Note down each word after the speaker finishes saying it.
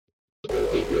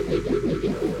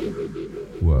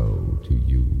Woe to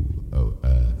you, O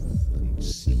earth and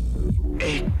sea.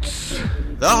 It's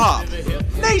the Hop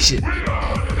Nation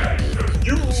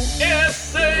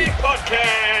USA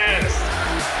Podcast.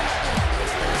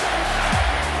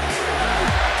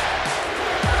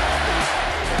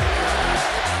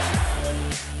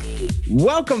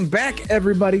 Welcome back,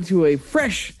 everybody, to a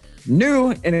fresh,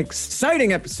 new, and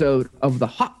exciting episode of the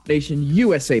Hop Nation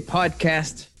USA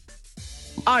Podcast.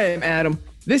 I am Adam.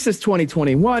 This is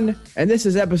 2021, and this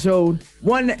is episode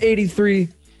 183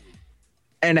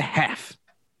 and a half.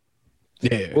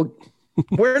 Yeah. Well,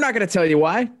 we're not going to tell you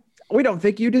why. We don't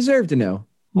think you deserve to know.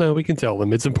 No, we can tell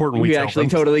them. It's important we We tell actually them.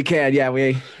 totally can. Yeah,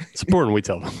 It's important we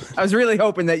tell them. I was really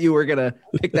hoping that you were going to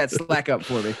pick that slack up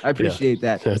for me. I appreciate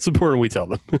that. Yeah, it's important we tell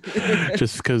them.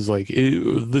 Just because,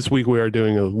 this week we are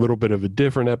doing a little bit of a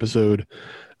different episode.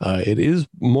 It is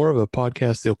more of a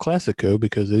podcast El Clasico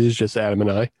because it is just Adam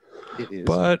and I. It is.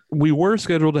 But we were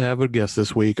scheduled to have a guest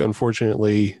this week.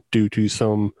 Unfortunately, due to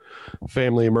some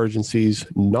family emergencies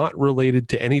not related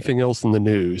to anything else in the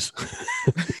news.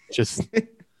 Just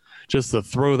to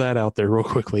throw that out there real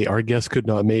quickly, our guest could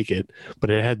not make it, but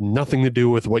it had nothing to do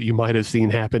with what you might have seen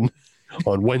happen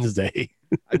on Wednesday.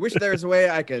 I wish there was a way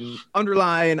I can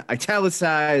underline,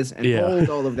 italicize, and bold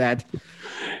all of that.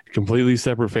 Completely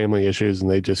separate family issues, and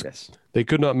they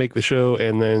could not make the show,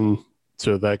 and then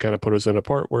so that kind of put us in a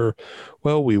part where,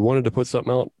 well, we wanted to put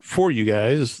something out for you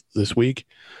guys this week,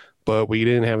 but we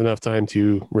didn't have enough time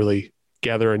to really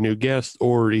gather a new guest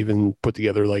or even put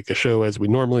together like a show as we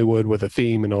normally would with a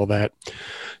theme and all that.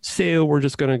 So we're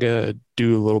just going to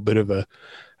do a little bit of a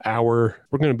hour.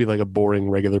 We're going to be like a boring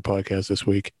regular podcast this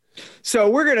week. So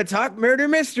we're going to talk murder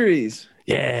mysteries.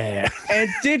 Yeah. And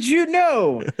did you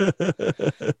know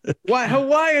why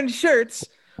Hawaiian shirts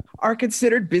are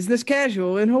considered business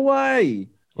casual in Hawaii?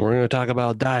 We're going to talk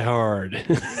about Die Hard.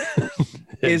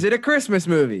 Is it a Christmas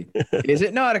movie? Is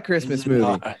it not a Christmas movie?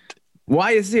 Not.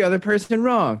 Why is the other person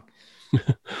wrong?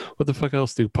 What the fuck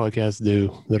else do podcasts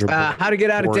do that are How to get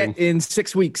out boring? of debt in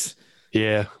 6 weeks.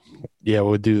 Yeah.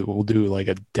 We'll do like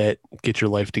a debt, get your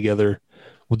life together.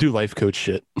 We'll do life coach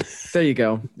shit. There you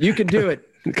go. You can do it.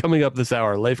 Coming up this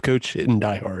hour, life coach shit and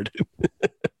Die Hard.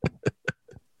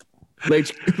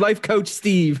 Life coach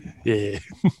Steve. Yeah.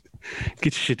 Get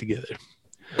your shit together.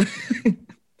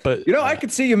 But I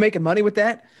could see you making money with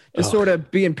that. Just sort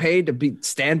of being paid to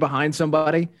stand behind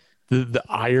somebody. the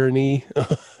irony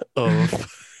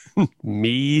of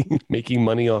me making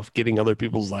money off getting other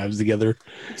people's lives together.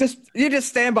 You just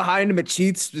stand behind him at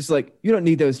Cheats, just like, you don't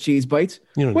need those cheese bites.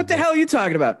 What the hell are you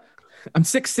talking about? I'm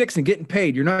 6'6" and getting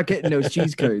paid. You're not getting those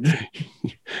cheese curds.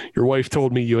 Your wife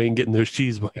told me you ain't getting those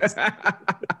cheese bites.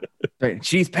 Right.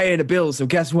 She's paying the bills, so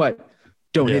guess what?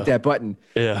 Don't hit that button.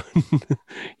 Yeah.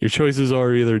 Your choices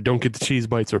are either don't get the cheese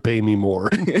bites or pay me more.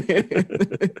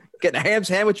 Getting a ham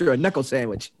sandwich or a knuckle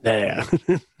sandwich. Yeah.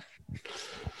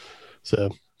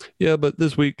 So, yeah, but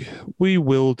this week we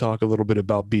will talk a little bit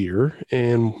about beer.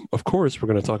 And of course, we're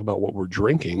going to talk about what we're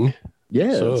drinking.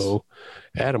 Yes. So,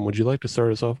 Adam, would you like to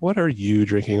start us off? What are you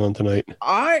drinking on tonight?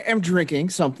 I am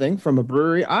drinking something from a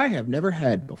brewery I have never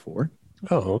had before.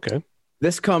 Oh, okay.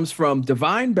 This comes from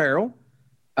Divine Barrel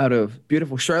out of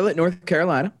beautiful Charlotte, North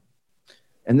Carolina.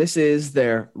 And this is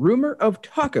their Rumor of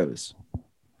Tacos.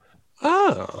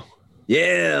 Oh.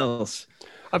 Yes.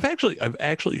 I've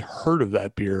actually heard of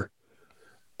that beer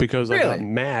because I got Really?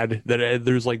 mad that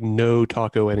there's like no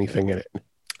taco anything in it.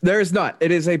 There is not.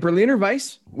 It is a Berliner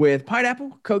Weiss with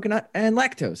pineapple, coconut, and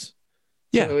lactose.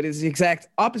 Yeah. So it is the exact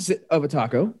opposite of a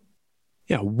taco.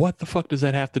 Yeah. What the fuck does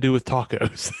that have to do with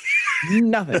tacos?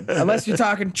 Nothing. Unless you're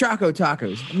talking Choco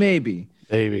Tacos. Maybe.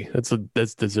 Maybe that's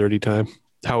desserty time.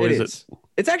 How is it?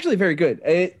 It's actually very good.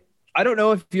 I don't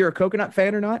know if you're a coconut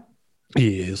fan or not.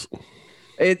 Yes.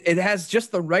 It has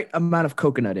just the right amount of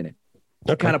coconut in it.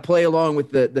 Okay. Kind of play along with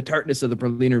the tartness of the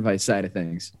Berliner Weiss side of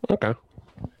things. Okay.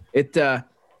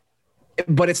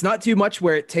 But it's not too much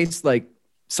where it tastes like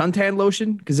suntan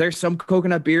lotion, because there's some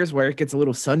coconut beers where it gets a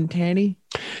little suntanny.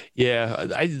 Yeah,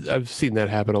 I've seen that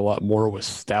happen a lot more with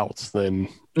stouts than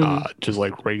just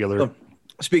like regular. Oh,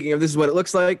 speaking of, this is what it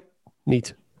looks like.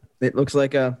 Neat. It looks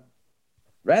like a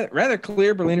rather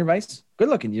clear Berliner Weiss. Good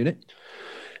looking unit.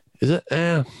 Is it?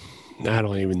 I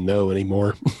don't even know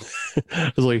anymore.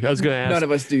 I was going to ask. None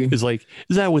of us do. Is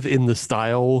that within the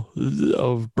style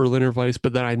of Berliner Weiss?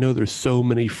 But then I know there's so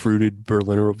many fruited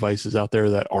Berliner Weisses out there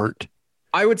that aren't.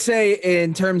 I would say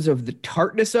in terms of the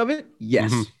tartness of it,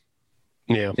 yes.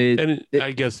 Mhm. Yeah.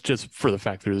 I guess just for the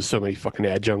fact there's so many fucking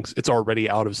adjuncts, it's already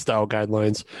out of style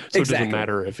guidelines. So It doesn't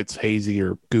matter if it's hazy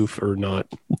or goof or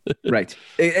not. Right.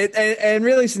 And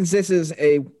really, since this is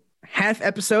a half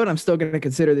episode, I'm still going to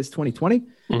consider this 2020,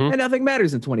 and nothing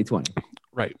matters in 2020.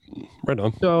 Right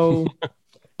on. So,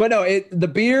 but no, the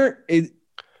beer is,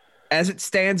 as it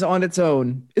stands on its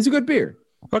own, is a good beer.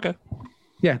 Okay.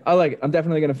 Yeah, I like it. I'm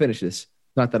definitely going to finish this.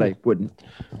 Not that I wouldn't,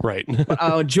 Right. but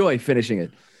I'll enjoy finishing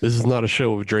it. This is not a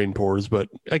show of drain pours, but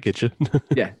I get you.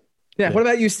 Yeah. What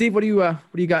about you, Steve? What do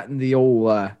you got in the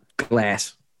old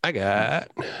glass? I got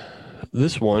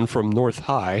this one from North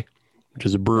High, which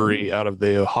is a brewery out of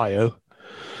the Ohio.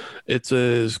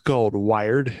 It's called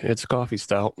Wired. It's a coffee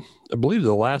stout. I believe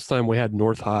the last time we had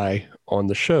North High on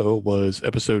the show was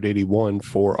episode 81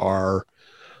 for our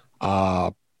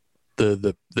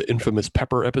the infamous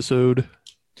pepper episode.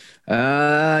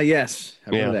 Yes,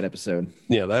 I remember that episode.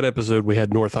 Yeah, that episode we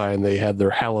had North High and they had their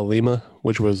Halalima,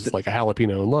 which was like a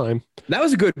jalapeno and lime. That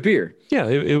was a good beer. Yeah,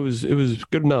 it was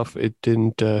good enough. It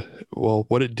didn't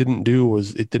what it didn't do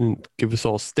was it didn't give us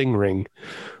all Stingray.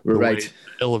 Right.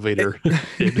 Elevator.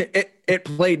 It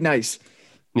played nice.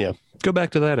 Yeah. Go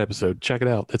back to that episode. Check it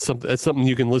out. That's something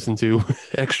you can listen to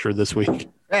extra this week.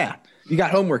 Yeah. You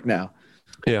got homework now.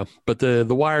 Yeah. But the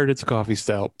Wired, it's a coffee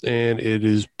stout and it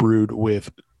is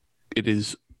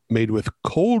made with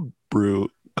cold brew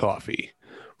coffee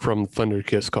from Thunder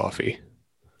Kiss Coffee.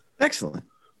 Excellent.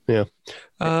 Yeah.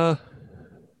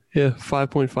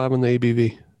 5.5 on the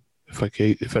ABV.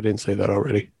 If I didn't say that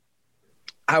already.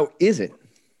 How is it?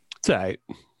 It's all right.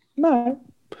 No.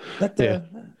 That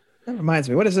reminds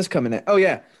me. What is this coming at? Oh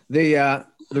yeah. The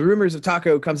Rumors of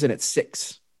Taco comes in at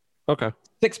 6. Okay.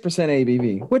 6%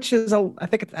 ABV, which is I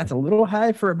think that's a little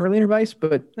high for a Berliner Weiss,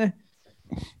 but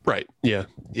Right. Yeah.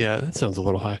 Yeah. That sounds a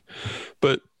little high,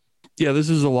 but yeah, this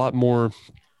is a lot more.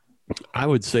 I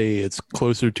would say it's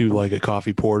closer to like a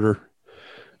coffee porter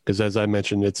because, as I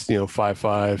mentioned, it's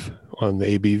 5.5 on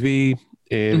the ABV,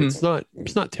 and it's not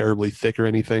terribly thick or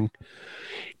anything.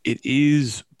 It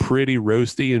is pretty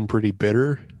roasty and pretty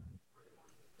bitter.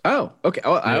 Oh, okay.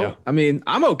 Oh, I mean,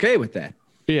 I'm okay with that.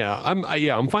 Yeah,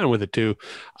 I'm fine with it too.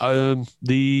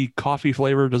 The coffee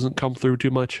flavor doesn't come through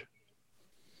too much.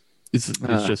 It's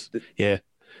just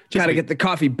Gotta get the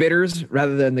coffee bitters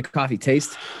rather than the coffee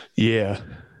taste. Yeah.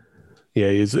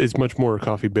 It's much more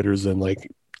coffee bitters than like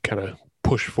kind of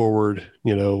push forward,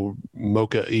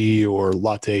 mocha-y or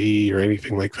latte-y or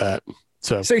anything like that.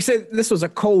 So you said this was a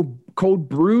cold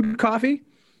brewed coffee?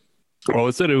 Well,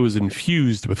 it said it was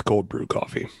infused with cold brew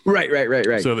coffee. Right.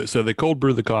 So they cold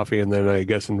brew the coffee and then I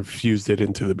guess infused it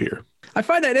into the beer. I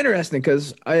find that interesting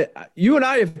because you and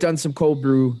I have done some cold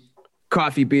brew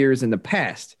coffee beers in the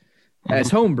past as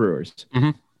home brewers.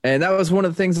 And that was one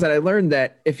of the things that I learned,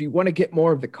 that if you want to get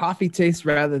more of the coffee taste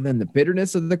rather than the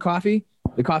bitterness of the coffee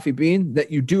bean,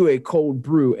 that you do a cold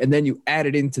brew and then you add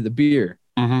it into the beer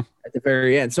at the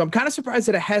very end. So I'm kind of surprised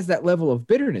that it has that level of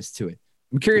bitterness to it.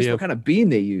 I'm curious what kind of bean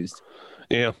they used.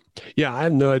 Yeah. I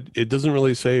have no idea. It doesn't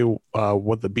really say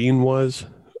what the bean was.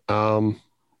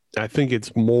 I think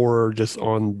it's more just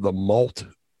on the malt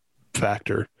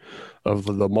factor of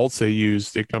the malts they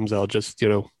used. It comes out just,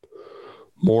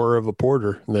 more of a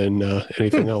porter than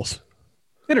anything else.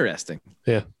 Interesting.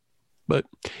 Yeah, but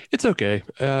it's okay.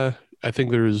 I think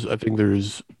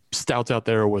there's stouts out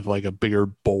there with like a bigger,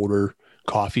 bolder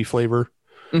coffee flavor.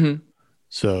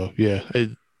 So yeah,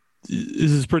 this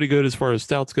is pretty good as far as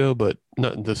stouts go, but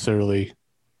not necessarily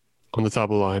on the top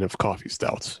of the line of coffee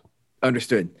stouts.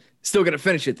 Understood. Still gonna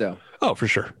finish it though. Oh, for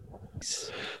sure.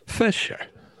 For sure.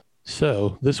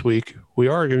 So this week we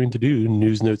are going to do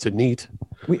news, notes, and neat.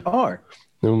 We are.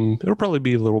 It'll probably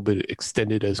be a little bit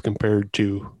extended as compared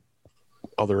to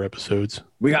other episodes.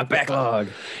 We got backlog.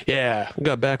 Yeah, we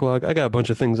got backlog. I got a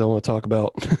bunch of things I want to talk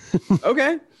about.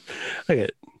 Okay.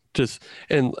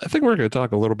 And I think we're going to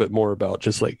talk a little bit more about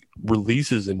just like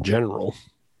releases in general.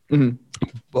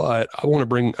 But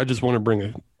I just want to bring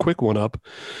a quick one up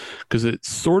because it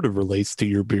sort of relates to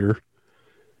your beer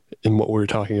and what we were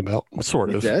talking about. Sort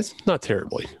of. It does? Not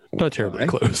terribly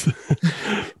close.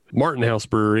 Martin House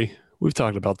Brewery. We've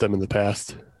talked about them in the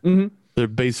past. They're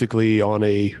basically on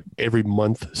a every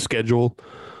month schedule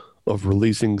of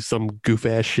releasing some goof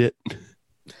ass shit.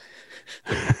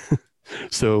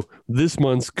 So this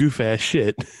month's goof ass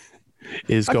shit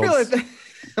is called.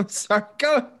 I'm sorry.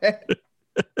 Go ahead.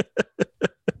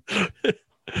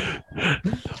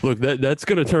 Look, that's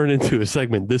going to turn into a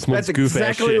segment. This month's goof ass shit.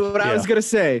 That's exactly what I was going to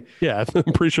say. Yeah, I'm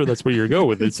pretty sure that's where you're going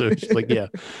with it. So it's like, yeah,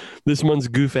 this month's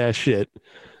goof ass shit,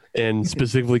 and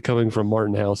specifically coming from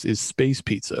Martin House, is Space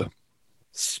Pizza.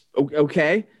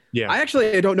 Okay. Yeah. I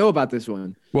don't know about this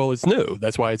one. Well, it's new.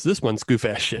 That's why it's this month's goof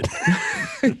ass shit.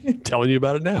 Telling you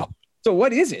about it now. So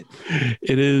what is it?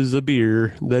 It is a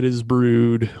beer that is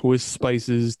brewed with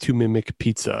spices to mimic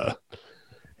pizza.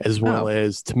 as well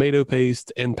as tomato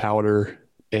paste and powder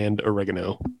and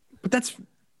oregano. But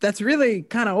that's really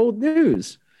kind of old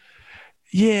news.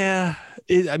 Yeah.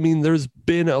 I mean, there's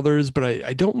been others, but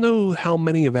I don't know how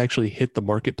many have actually hit the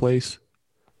marketplace.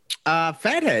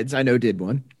 Fatheads, I know, did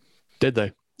one. Did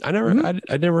they? I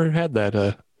never had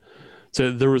that.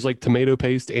 So there was like tomato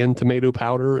paste and tomato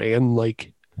powder and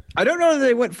like. I don't know that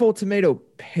they went full tomato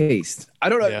paste. I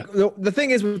don't know. Yeah. The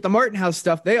thing is with the Martin House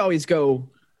stuff, they always go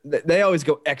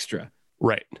extra.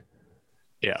 Right.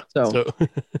 Yeah.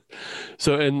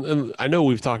 So and I know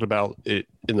we've talked about it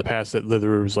in the past that there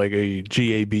was like a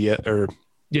GABF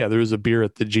there was a beer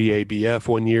at the GABF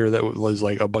one year that was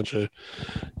like a bunch of,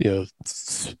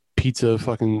 pizza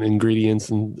fucking ingredients.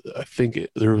 And I think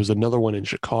there was another one in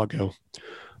Chicago,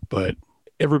 but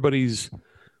everybody's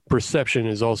perception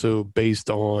is also based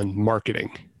on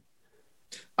marketing.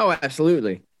 Oh,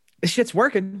 absolutely. This shit's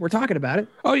working. We're talking about it.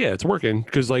 Oh yeah, it's working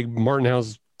because like Martin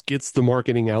House gets the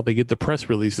marketing out, they get the press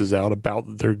releases out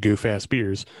about their goof ass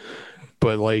beers.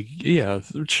 But like, yeah,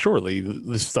 surely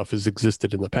this stuff has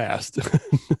existed in the past.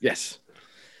 Yes,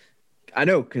 I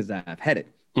know because I've had it.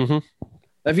 Mm-hmm.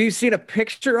 Have you seen a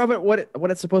picture of it? What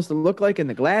it's supposed to look like in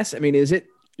the glass? I mean, is it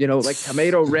like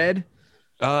tomato red?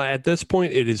 At this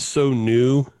point, it is so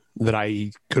new that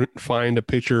I couldn't find a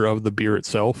picture of the beer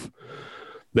itself.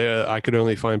 I could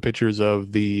only find pictures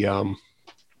of the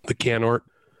can art.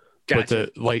 Gotcha.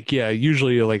 But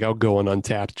usually like I'll go on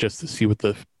Untapped just to see what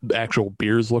the actual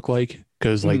beers look like,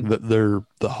 because like the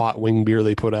hot wing beer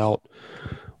they put out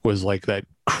was like that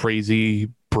crazy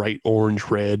bright orange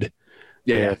red.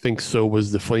 Yeah, and I think so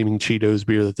was the Flaming Cheetos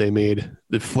beer that they made.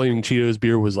 The Flaming Cheetos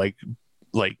beer was like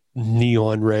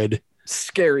neon red,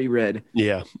 scary red.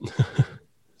 Yeah.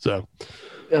 So,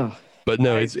 Ugh. But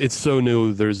no, it's so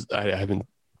new. I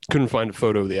couldn't find a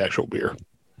photo of the actual beer.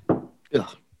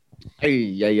 Ugh.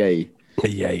 Hey.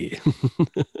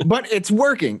 But it's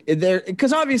working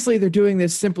because obviously they're doing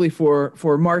this simply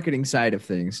for marketing side of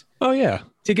things. Oh yeah,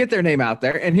 to get their name out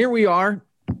there. And here we are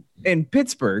in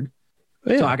Pittsburgh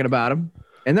talking about them,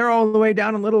 and they're all the way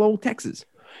down in little old Texas.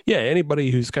 Yeah, anybody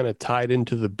who's kind of tied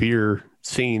into the beer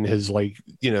scene has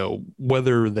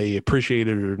whether they appreciate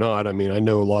it or not. I mean, I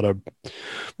know a lot of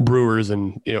brewers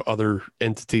and other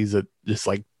entities that just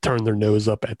like turn their nose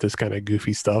up at this kind of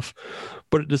goofy stuff,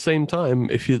 but at the same time,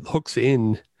 if it hooks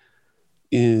in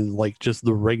like just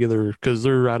the regular, because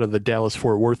they're out of the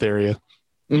Dallas-Fort Worth area,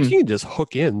 you can just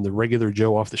hook in the regular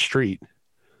Joe off the street.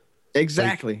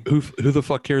 Exactly. Like, who the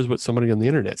fuck cares what somebody on the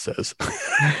internet says?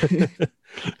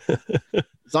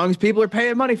 As long as people are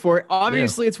paying money for it,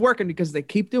 obviously it's working because they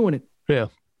keep doing it. Yeah.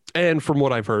 And from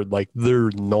what I've heard, like their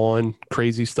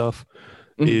non-crazy stuff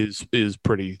is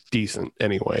pretty decent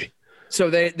anyway. So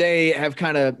they have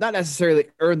kind of not necessarily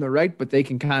earned the right, but they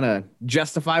can kind of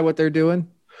justify what they're doing.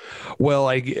 Well,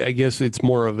 I guess it's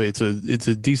more of it's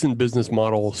a decent business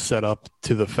model set up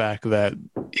to the fact that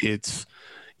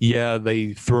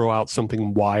they throw out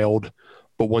something wild,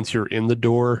 but once you're in the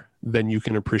door, then you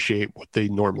can appreciate what they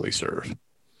normally serve.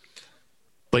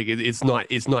 Like it's not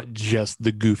just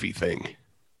the goofy thing.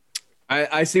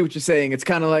 I see what you're saying. It's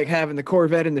kind of like having the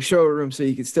Corvette in the showroom so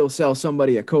you can still sell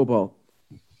somebody a Cobalt.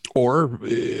 Or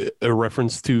a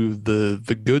reference to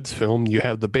the Goods film, you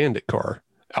have the Bandit car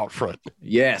out front.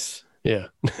 Yes. Yeah.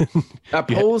 That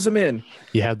pulls them in.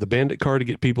 You have the Bandit car to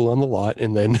get people on the lot,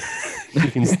 and then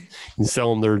you can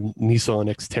sell them their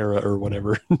Nissan Xterra or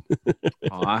whatever.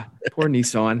 Aw, poor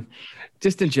Nissan.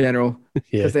 Just in general,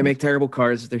 because they make terrible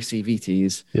cars with their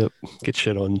CVTs. Yep. Get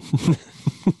shit on.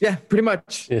 Yeah, pretty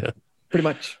much. Yeah. Pretty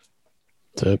much.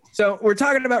 So we're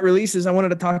talking about releases. I wanted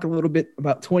to talk a little bit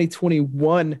about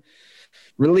 2021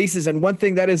 releases, and one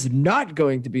thing that is not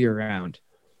going to be around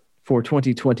for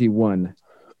 2021.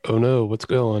 Oh no, what's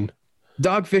going on?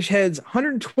 Dogfish Head's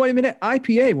 120-minute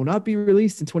IPA will not be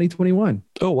released in 2021.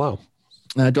 Oh wow.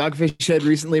 Dogfish Head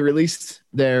recently released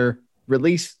their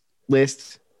release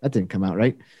list. That didn't come out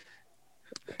right.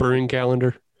 Brewing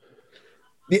calendar.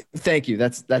 Yeah, thank you.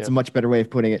 That's a much better way of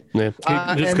putting it. Yeah,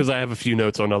 just because I have a few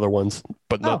notes on other ones,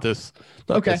 but not this.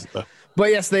 Okay. But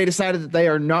yes, they decided that they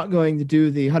are not going to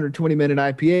do the 120-minute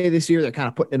IPA this year. They're kind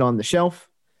of putting it on the shelf.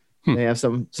 They have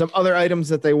some other items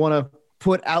that they want to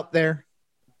put out there.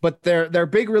 But their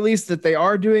big release that they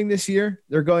are doing this year,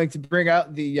 they're going to bring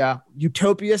out the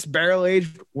Utopias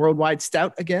Barrel-Aged Worldwide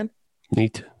Stout again.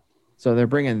 Neat. So they're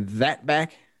bringing that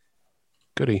back.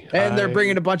 Goody. And they're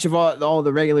bringing a bunch of all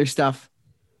the regular stuff.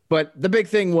 But the big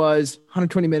thing was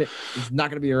 120-minute is not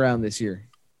going to be around this year.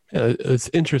 Yeah, it's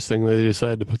interesting they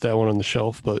decided to put that one on the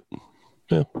shelf, but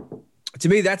yeah. To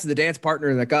me, that's the dance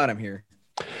partner that got him here.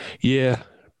 Yeah,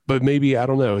 but maybe, I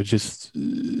don't know. It just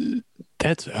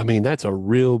That's a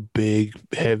real big,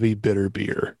 heavy, bitter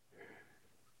beer.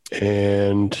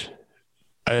 And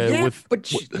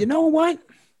but you know what?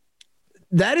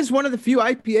 That is one of the few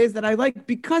IPAs that I like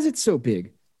because it's so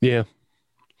big. Yeah.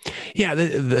 Yeah,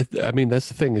 that's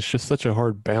the thing. It's just such a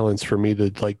hard balance for me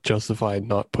to like justify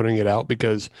not putting it out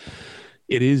because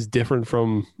it is different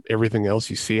from everything else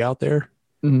you see out there.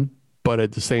 Mm-hmm. But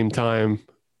at the same time,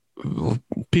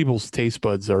 people's taste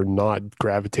buds are not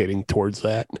gravitating towards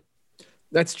that.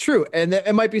 That's true. And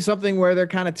it might be something where they're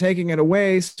kind of taking it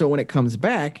away. So when it comes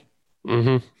back,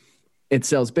 it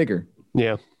sells bigger.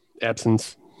 Yeah.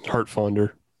 Absence, heart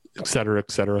fonder, et cetera,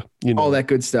 you know, all that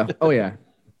good stuff. Oh yeah.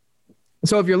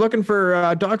 So if you're looking for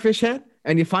Dogfish Head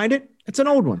and you find it, it's an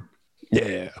old one.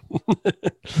 Yeah.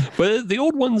 But the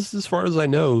old ones, as far as I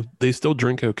know, they still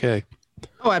drink okay.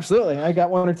 Oh, absolutely. I got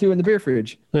one or two in the beer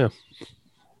fridge. Yeah.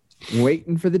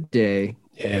 Waiting for the day.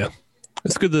 Yeah.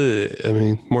 It's good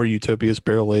more Utopia's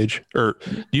barrel age. Or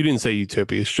you didn't say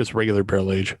Utopia, it's just regular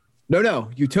barrel age.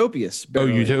 No, Utopia's.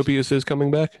 Utopia's is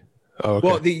coming back? Oh, okay.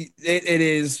 Well, it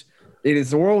is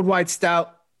the worldwide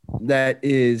stout that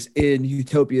is in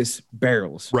Utopia's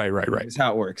barrels. Right. That's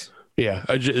how it works. Yeah,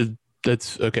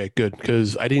 that's okay, good,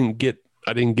 because I didn't get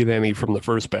any from the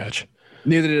first batch.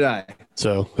 Neither did I.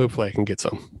 So hopefully I can get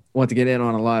some. Want to get in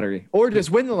on a lottery, or just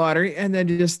win the lottery and then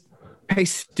just pay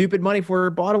stupid money for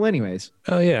a bottle anyways.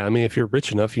 Oh yeah, if you're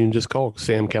rich enough, you can just call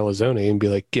Sam Calzone and be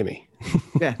like, "Gimme."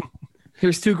 Yeah,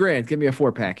 here's $2,000. Give me a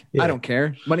 4-pack. Yeah. I don't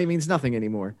care. Money means nothing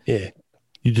anymore. Yeah,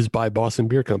 you just buy Boston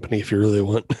Beer Company if you really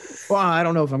want. Well, I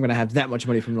don't know if I'm going to have that much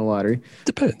money from the lottery.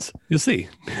 Depends. You'll see.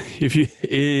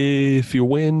 If you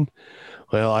win,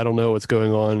 well, I don't know what's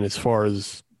going on as far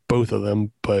as both of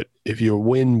them, but if you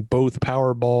win both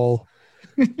Powerball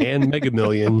and Mega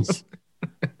Millions,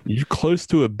 you're close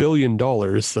to $1 billion.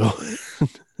 So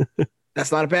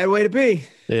that's not a bad way to be.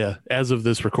 Yeah, as of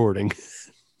this recording.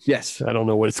 Yes. I don't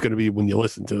know what it's going to be when you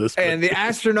listen to this. And the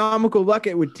astronomical luck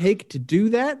it would take to do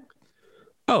that.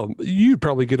 Oh, you'd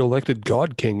probably get elected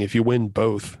God King if you win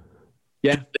both.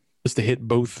 Yeah. Just to hit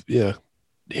both. Yeah.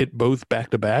 Hit both back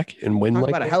to back and win. Talk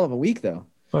like about a hell of a week, though.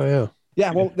 Oh, yeah.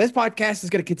 Yeah. Well, this podcast is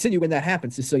going to continue when that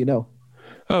happens, just so you know.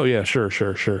 Oh, yeah. Sure.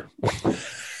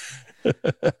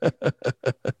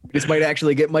 This might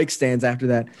actually get mic stands after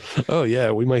that. Oh,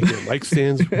 yeah. We might get mic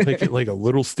stands. We might get like a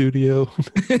little studio.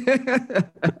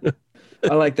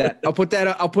 I like that. I'll put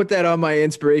that on my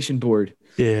inspiration board.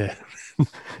 Yeah.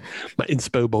 My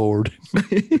inspo board.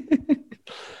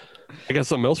 I got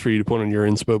something else for you to put on your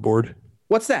inspo board.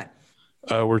 What's that?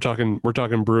 We're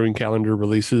talking brewing calendar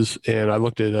releases, and I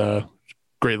looked at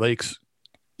Great Lakes.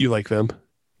 You like them?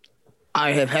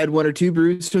 I have had one or two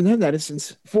brews from them. That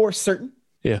is for certain.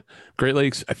 Yeah, Great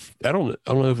Lakes. I don't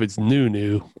know if it's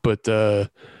new, but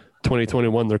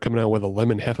 2021 they're coming out with a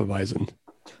lemon Hefeweizen.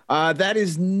 That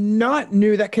is not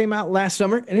new. That came out last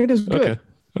summer, and it is good.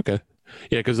 Okay.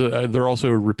 Yeah, because they're also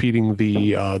repeating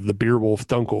the Beerwolf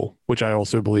Dunkel, which I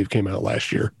also believe came out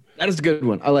last year. That is a good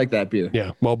one. I like that beer.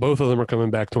 Yeah. Well, both of them are coming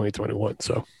back 2021.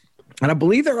 So, and I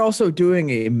believe they're also doing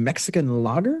a Mexican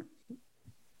lager,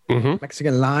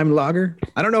 Mexican lime lager.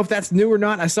 I don't know if that's new or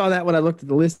not. I saw that when I looked at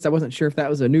the list. I wasn't sure if that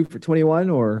was a new for 21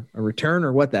 or a return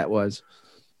or what that was.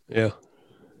 Yeah.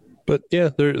 But yeah,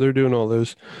 they're doing all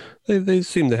those. They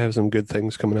seem to have some good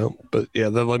things coming out. But yeah,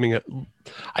 the lemon.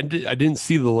 I didn't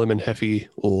see the lemon Heffy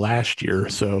last year,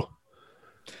 so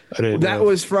I didn't. That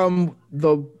was from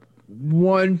the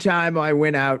one time I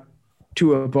went out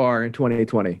to a bar in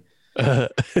 2020.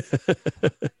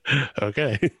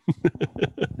 Okay.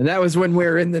 And that was when we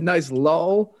were in the nice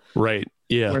lull. Right.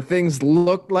 Yeah. Where things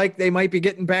looked like they might be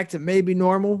getting back to maybe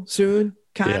normal soon,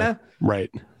 kind of. Yeah,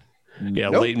 right. Yeah,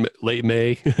 nope. late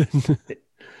May.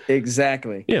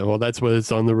 Exactly. Yeah, well, that's what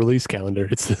it's on the release calendar.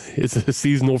 It's a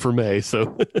seasonal for May,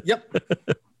 so. Yep.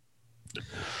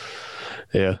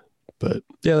 Yeah, but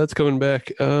yeah, that's coming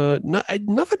back.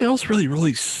 Nothing else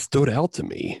really stood out to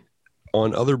me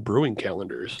on other brewing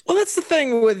calendars. Well, that's the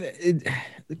thing with it,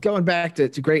 going back to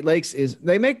Great Lakes is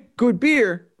they make good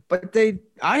beer, but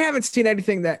I haven't seen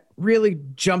anything that really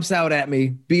jumps out at me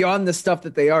beyond the stuff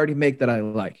that they already make that I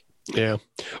like. Yeah.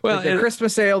 Well, like their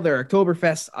Christmas ale, their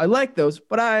Oktoberfest, I like those,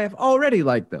 but I've already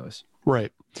liked those.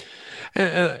 Right.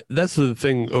 And that's the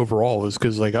thing overall is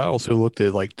because like I also looked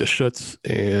at like the Schutz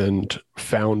and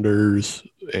Founders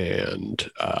and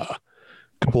a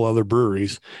couple other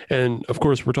breweries. And of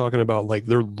course, we're talking about like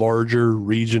their larger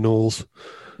regionals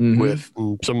with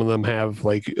some of them have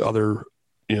like other,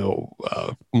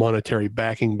 monetary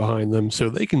backing behind them. So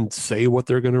they can say what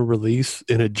they're going to release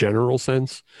in a general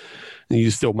sense. And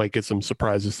you still might get some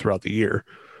surprises throughout the year.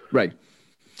 Right.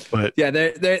 But Yeah,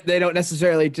 they don't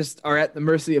necessarily just are at the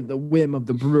mercy of the whim of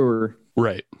the brewer,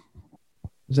 right.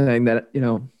 saying that,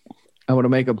 I want to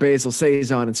make a basil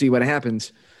saison and see what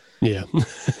happens. Yeah.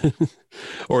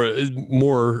 Or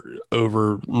more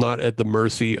over not at the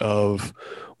mercy of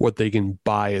what they can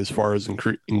buy as far as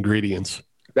ingredients.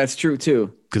 That's true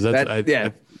too. Because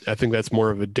I think that's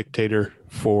more of a dictator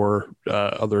for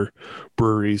other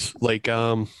breweries. Like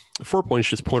 4 Points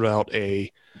just put out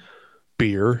a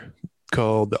beer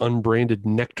called the Unbranded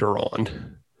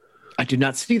Nectaron. I did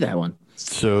not see that one.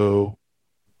 So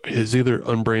it's either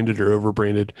unbranded or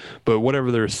overbranded, but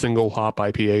whatever their single hop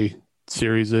IPA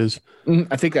series is.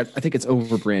 I think it's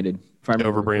overbranded. If I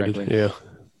remember Overbranded, correctly. yeah.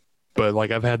 But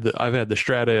like I've had the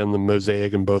Strata and the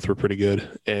Mosaic, and both were pretty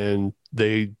good. And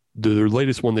their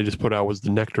latest one they just put out was the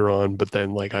Nectaron. But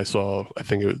then like I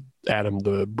think it was Adam,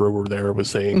 the brewer there, was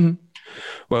saying,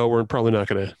 well, we're probably not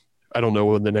gonna. I don't know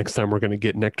when the next time we're gonna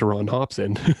get Nectaron hops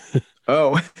in.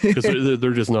 Oh, Because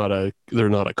they're just not a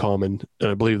common,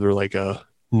 and I believe they're like a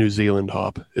New Zealand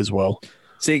hop as well.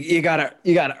 so you gotta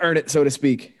earn it, so to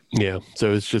speak. Yeah,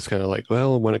 so it's just kind of like,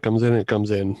 well, when it comes in, it comes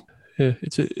in. Yeah,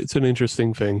 it's an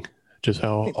interesting thing, just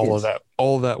how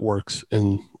all of that works,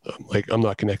 and like I'm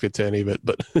not connected to any of it,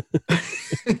 but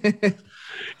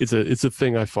it's a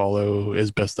thing I follow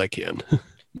as best I can.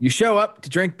 You show up to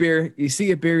drink beer, you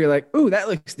see a beer, you're like, "Ooh, that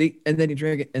looks neat," and then you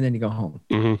drink it, and then you go home.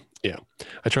 Mm-hmm. Yeah,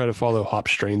 I try to follow hop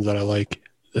strains that I like.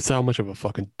 That's how much of a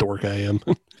fucking dork I am.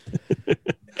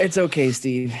 It's okay,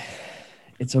 Steve.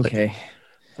 It's okay.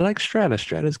 I like Strata.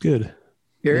 Strata's good.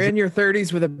 You're in your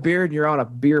 30s with a beer, and you're on a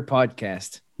beer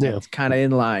podcast. Yeah. It's kind of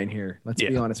in line here. Let's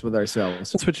be Yeah. honest with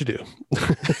ourselves. That's what you do.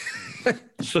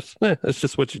 That's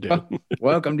just what you do.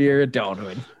 Welcome to your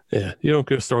adulthood. Yeah, you don't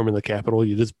go storming the Capitol.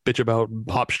 You just bitch about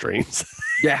hop strains.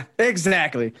 Yeah,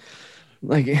 exactly.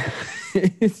 Like,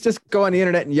 it's just go on the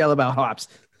internet and yell about hops.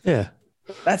 Yeah.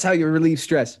 That's how you relieve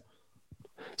stress.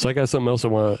 So I got something else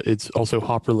it's also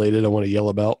hop related I want to yell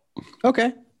about.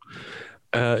 Okay.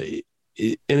 And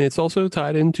it's also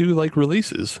tied into like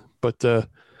releases, but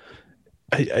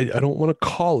I don't want to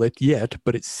call it yet,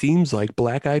 but it seems like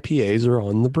black IPAs are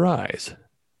on the rise.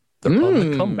 They're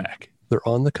on the comeback. They're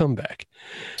on the comeback.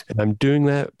 And I'm doing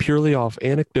that purely off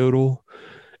anecdotal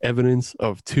evidence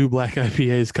of 2 black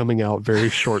IPAs coming out very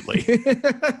shortly.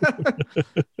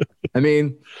 I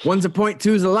mean, one's a point,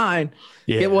 two's a line.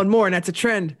 Yeah. Get one more, and that's a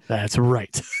trend. That's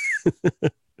right.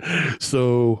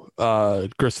 So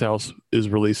Grist House is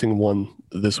releasing one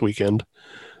this weekend,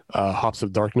 Hops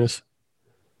of Darkness.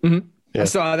 Mm-hmm. Yeah. I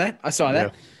saw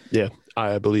that. Yeah.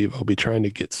 I believe I'll be trying to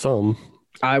get some.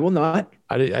 I will not.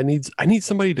 I need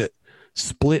somebody to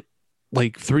split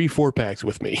like 3-4 packs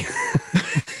with me.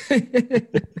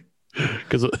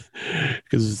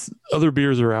 Because other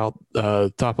beers are out,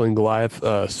 Toppling Goliath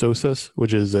Sosas,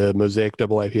 which is a Mosaic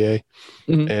double IPA,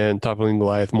 and Toppling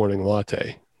Goliath Morning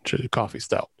Latte, which is a coffee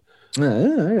stout. All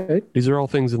right. These are all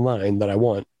things in line that I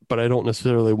want, but I don't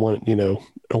necessarily want, I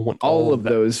don't want All of that.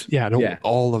 those. Yeah, I don't want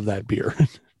all of that beer.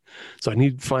 So I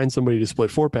need to find somebody to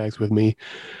split 4 packs with me.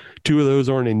 2 of those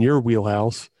aren't in your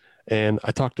wheelhouse. And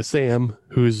I talked to Sam,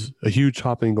 who's a huge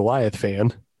Toppling Goliath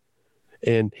fan,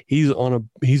 and he's on a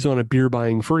beer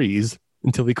buying freeze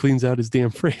until he cleans out his damn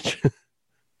fridge.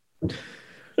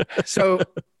 So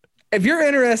if you're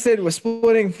interested with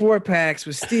splitting 4 packs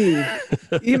with Steve,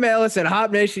 email us at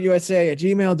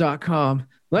hopnationusa@gmail.com.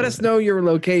 Let us know your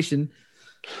location.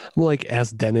 I'm like,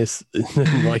 ask Dennis.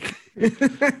 And like,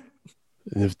 and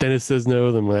if Dennis says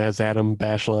no, then we'll ask Adam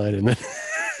Bashline. And then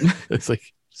it's like,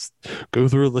 go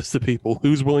through a list of people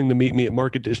who's willing to meet me at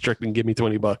Market District and give me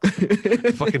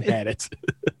 $20. Fucking had it.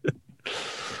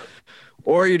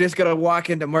 Or you're just gonna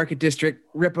walk into Market District,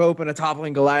 rip open a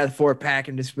Toppling Goliath 4-pack,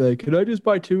 and just be like, "Can I just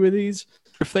buy 2 of these?"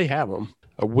 If they have them,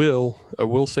 I will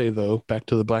say though, back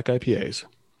to the black IPAs.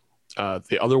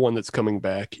 The other one that's coming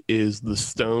back is the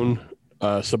Stone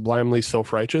Sublimely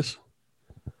Self-Righteous.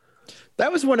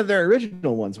 That was one of their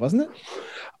original ones, wasn't it?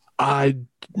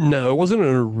 No, it wasn't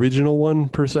an original one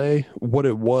per se. What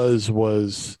it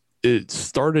was it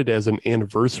started as an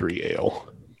anniversary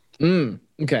ale.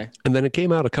 Okay. And then it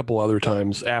came out a couple other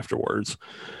times afterwards.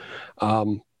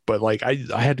 But like I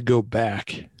had to go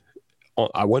back.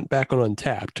 I went back on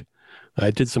Untapped.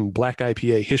 I did some black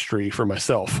IPA history for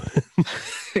myself.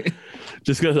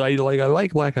 Just because I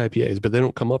like black IPAs, but they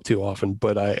don't come up too often.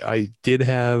 But I did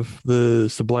have the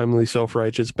Sublimely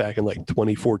Self-Righteous back in like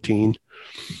 2014.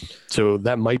 So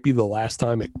that might be the last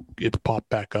time it popped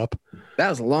back up. That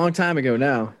was a long time ago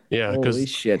now. Yeah, Holy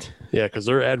shit. Yeah, because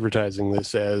they're advertising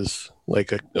this as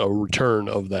like a return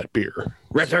of that beer.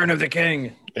 Return of the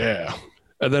King. Yeah.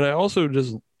 And then I also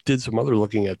just did some other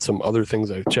looking at some other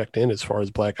things I checked in as far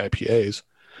as black IPAs.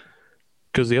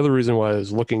 Because the other reason why I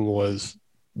was looking was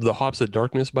the Hops at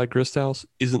Darkness by Gristhouse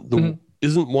isn't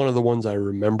one of the ones I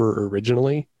remember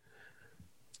originally.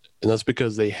 And that's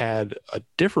because they had a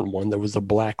different one that was a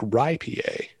black rye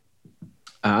PA.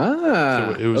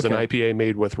 So it was an IPA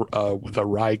made with a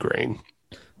rye grain.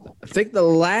 I think the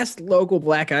last local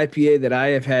black IPA that I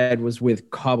have had was with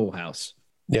Cobble House.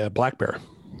 Yeah, Black Bear.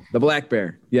 The Black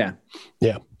Bear. Yeah.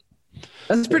 Yeah.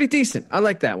 That's pretty decent. I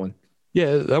like that one.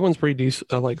 Yeah, that one's pretty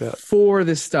decent. I like that. For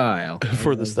the style.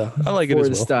 For the style. I like it as well. For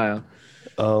the style.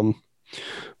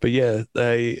 But yeah,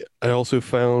 I also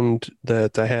found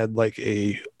that I had like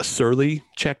a Surly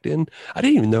checked in. I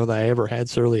didn't even know that I ever had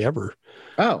Surly ever.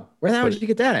 Oh, where the hell did you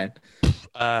get that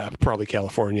at? Probably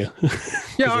California.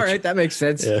 Yeah, all right. That makes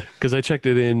sense. Yeah, because I checked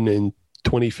it in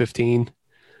 2015.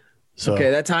 So,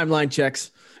 okay, that timeline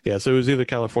checks. Yeah, so it was either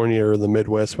California or the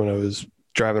Midwest when I was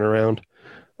driving around.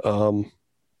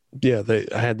 Yeah,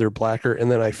 I had their blacker,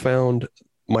 and then I found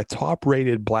my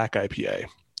top-rated black IPA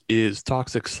is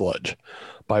Toxic Sludge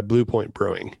by Blue Point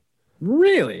Brewing.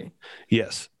 Really?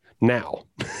 Yes. Now,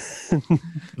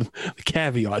 the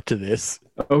caveat to this,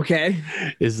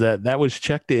 is that was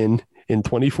checked in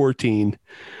 2014,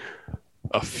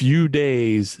 a few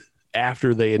days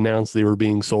after they announced they were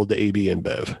being sold to AB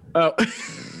InBev. Oh.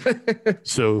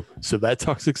 So that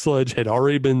Toxic Sludge had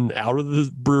already been out of the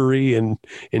brewery and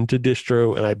into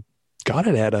distro, and I got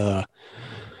it at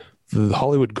the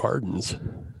Hollywood Gardens.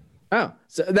 Oh,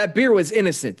 so that beer was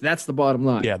innocent. That's the bottom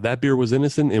line. Yeah, that beer was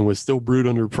innocent and was still brewed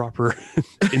under proper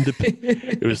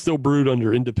it was still brewed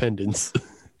under independence.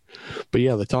 But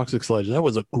yeah, the Toxic Sludge, that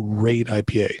was a great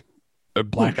IPA, a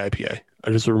black IPA.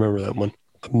 I just remember that one.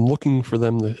 I'm looking for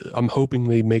them I'm hoping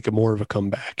they make more of a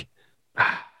comeback.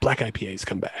 Black IPAs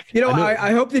come back. You know,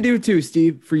 I hope they do too,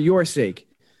 Steve, for your sake.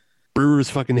 Brewers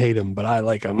fucking hate them, but I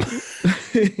like them.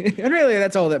 And really,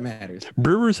 that's all that matters.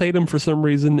 Brewers hate them for some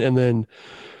reason, and then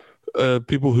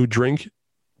people who drink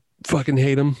fucking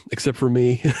hate them, except for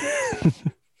me.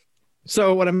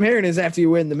 So what I'm hearing is after you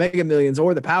win the Mega Millions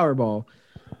or the Powerball,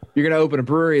 you're going to open a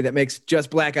brewery that makes just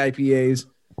black IPAs.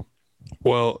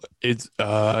 Well, it's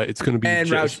going to be and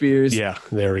Rausch beers. Yeah,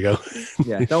 there we go.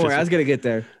 Yeah, don't worry, I was going to get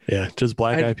there. Yeah, just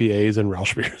black IPAs and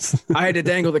Rausch beers. I had to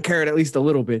dangle the carrot at least a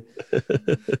little bit.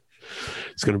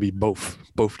 It's going to be both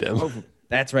them.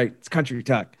 That's right. It's country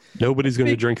talk. Nobody's going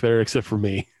to drink there except for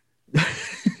me. But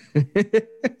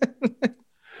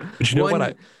you know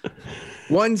what?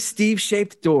 One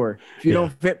Steve-shaped door. If you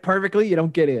don't fit perfectly, you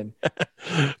don't get in.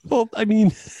 Well, I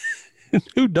mean,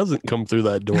 who doesn't come through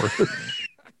that door?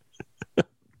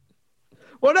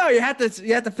 Well, no, you have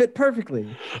to fit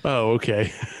perfectly. Oh,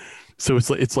 okay. So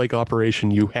it's like Operation.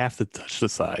 You have to touch the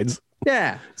sides.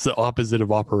 Yeah. It's the opposite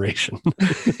of Operation.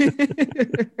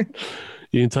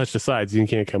 You can touch the sides, you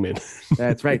can't come in.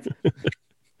 That's right.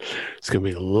 It's gonna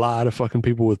be a lot of fucking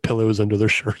people with pillows under their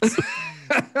shirts.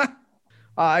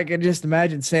 I can just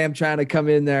imagine Sam trying to come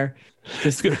in there.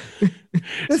 It's gonna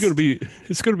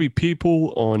be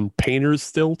people on painter's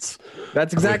stilts.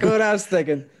 That's exactly what I was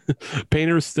thinking.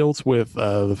 Painter's stilts with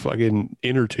the fucking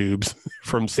inner tubes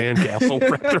from Sandcastle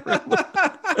wrapped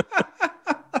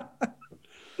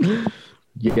around.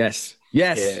 Yes.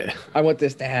 Yeah. I want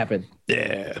this to happen.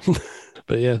 Yeah.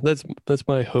 But yeah, that's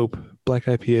my hope. Black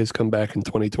IPAs come back in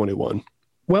 2021.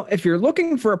 Well, if you're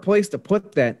looking for a place to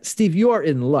put that, Steve, you are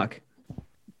in luck.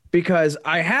 Because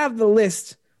I have the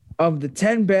list of the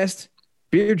 10 best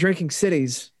beer drinking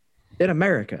cities in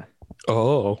America.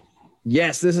 Oh.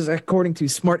 Yes, this is according to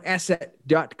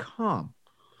smartasset.com.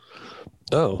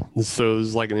 Oh, so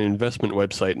it's like an investment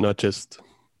website, not just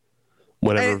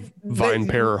whatever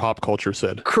VinePair or Hop Culture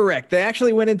said. Correct. They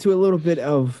actually went into a little bit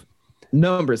of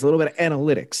numbers, a little bit of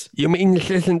analytics. You mean this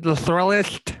isn't the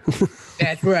Thrillist?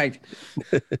 That's right.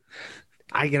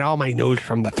 I get all my news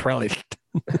from the Thrillist.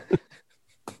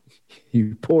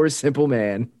 You poor simple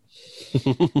man.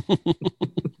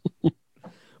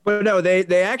 But no,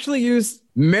 they actually use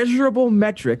measurable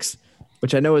metrics,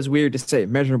 which I know is weird to say.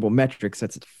 Measurable metrics,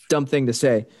 that's a dumb thing to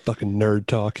say. Fucking nerd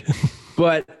talk.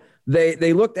 But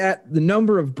they looked at the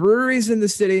number of breweries in the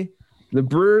city, the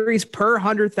breweries per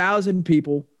 100,000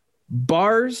 people,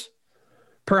 bars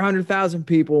per 100,000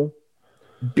 people,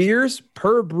 beers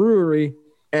per brewery,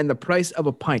 and the price of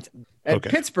a pint. And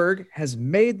Pittsburgh has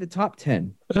made the top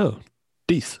 10. Oh,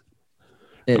 decent.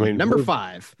 Number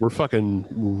 5. We're fucking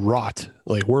rot.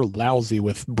 Like, we're lousy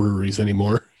with breweries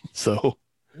anymore. So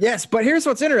yes, but here's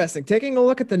what's interesting. Taking a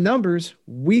look at the numbers,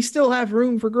 we still have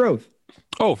room for growth.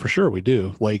 Oh, for sure we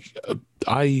do. Like,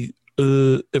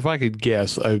 if I could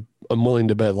guess, I'm willing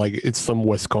to bet like it's some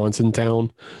Wisconsin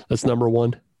town that's number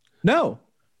 1. No.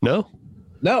 No,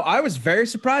 I was very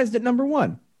surprised at number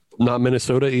 1. not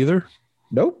Minnesota either.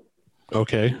 Nope.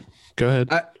 Okay, go ahead.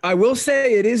 I will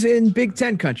say it is in Big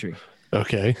Ten country.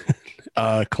 Okay,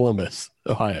 Columbus,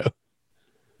 Ohio.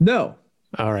 No.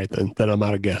 All right, then I'm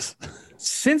out of guess.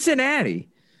 Cincinnati.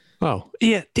 Oh,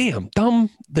 yeah, damn, dumb.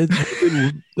 That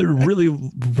really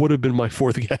would have been my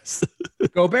fourth guess.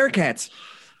 Go Bearcats.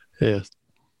 Yes.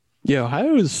 Yeah,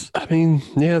 Ohio's, I mean,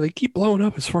 yeah, they keep blowing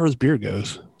up as far as beer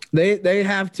goes. They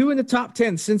have 2 in the top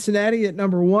 10, Cincinnati at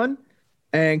number 1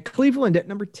 and Cleveland at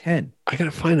number 10. I got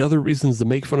to find other reasons to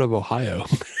make fun of Ohio.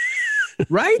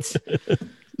 Right?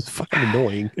 It's fucking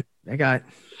annoying. They got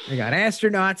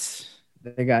astronauts.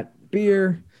 They got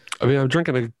beer. I mean, I'm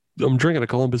drinking a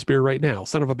Columbus beer right now.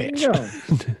 Son of a bitch.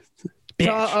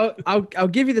 So I'll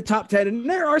give you the top 10, and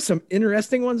there are some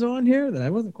interesting ones on here that I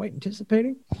wasn't quite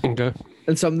anticipating, Okay.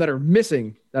 and some that are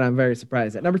missing that I'm very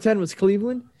surprised at. Number 10 was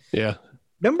Cleveland. Yeah.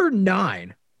 Number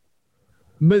 9,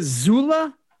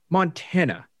 Missoula,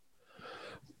 Montana.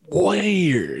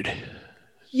 Weird.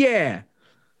 Yeah.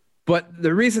 But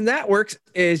the reason that works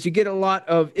is you get a lot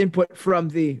of input from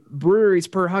the breweries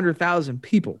per 100,000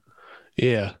 people.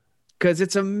 Yeah. Because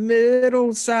it's a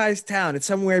middle-sized town. It's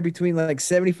somewhere between like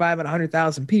 75 and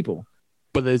 100,000 people.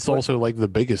 But it's also like the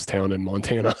biggest town in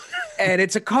Montana. And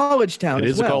it's a college town. It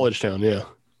as is a well. college town, yeah.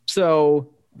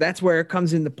 So that's where it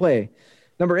comes into play.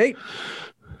 Number 8,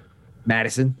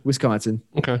 Madison, Wisconsin.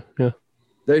 Okay, yeah.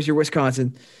 There's your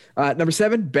Wisconsin. Number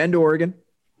 7, Bend, Oregon.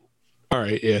 All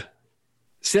right, yeah.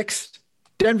 6,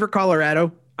 Denver,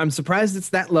 Colorado. I'm surprised it's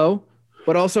that low,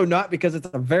 but also not because it's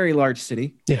a very large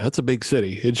city. Yeah, it's a big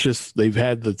city. It's just they've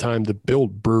had the time to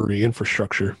build brewery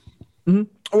infrastructure.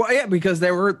 Mm-hmm. Well, yeah, because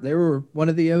they were one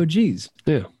of the OGs.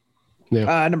 Yeah.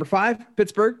 Yeah. Number 5,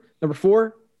 Pittsburgh. Number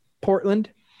 4, Portland.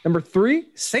 Number 3,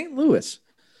 St. Louis.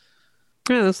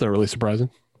 Yeah, that's not really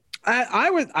surprising.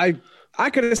 I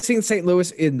could have seen St. Louis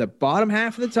in the bottom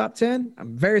half of the top 10.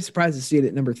 I'm very surprised to see it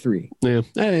at number 3. Yeah.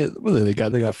 Hey, well, they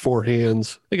got 4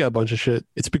 hands. They got a bunch of shit.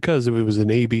 It's because it was an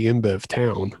AB InBev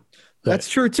town. That's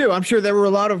true too. I'm sure there were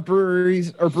a lot of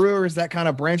breweries or brewers that kind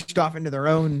of branched off into their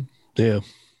own, Yeah.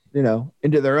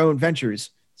 Into their own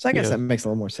ventures. So I guess Yeah. that makes a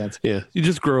little more sense. Yeah. You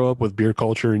just grow up with beer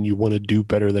culture and you want to do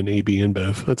better than AB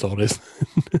InBev. That's all it is.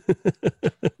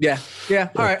 Yeah.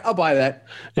 All right, I'll buy that.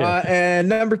 Yeah. And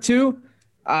number 2,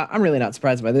 I'm really not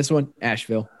surprised by this one,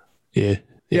 Asheville. Yeah.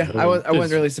 I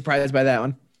wasn't really surprised by that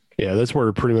one. Yeah, that's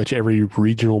where pretty much every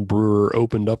regional brewer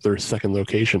opened up their second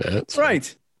location at. So.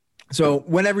 Right. So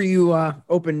whenever you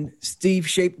open Steve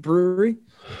Shaped Brewery,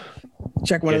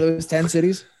 check one of those 10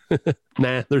 cities.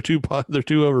 Nah, they're too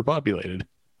overpopulated.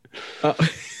 You're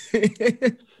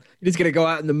just gonna go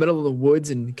out in the middle of the woods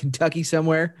in Kentucky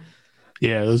somewhere.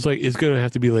 Yeah, it's gonna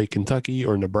have to be like Kentucky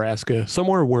or Nebraska,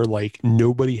 somewhere where like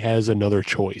nobody has another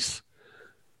choice.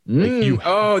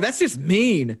 That's just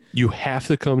mean. You have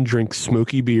to come drink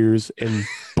smoky beers and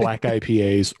black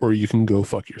IPAs, or you can go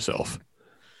fuck yourself.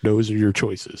 Those are your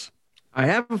choices. I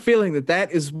have a feeling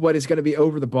that is what is going to be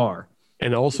over the bar.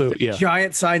 And also, yeah,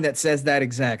 Giant sign that says that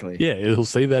exactly. yeah, it'll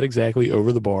say that exactly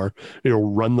over the bar.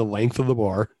 It'll run the length of the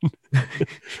bar.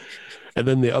 And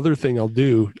then the other thing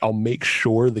I'll make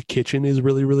sure the kitchen is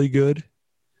really, really good.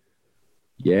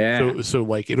 Yeah. So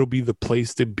like it'll be the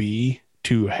place to be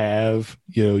to have,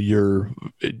 your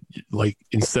like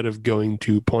instead of going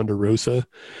to Ponderosa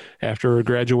after a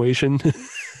graduation,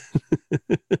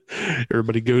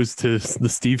 everybody goes to the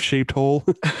Steve Shaped Hole.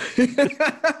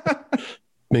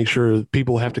 Make sure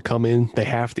people have to come in. They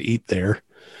have to eat there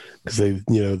because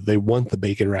they want the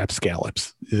bacon wrapped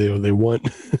scallops. They want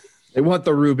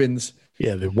the Reubens.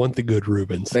 Yeah, they want the good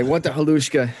Reubens. They want the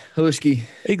halushki.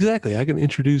 Exactly. I can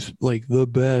introduce like the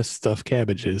best stuffed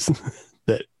cabbages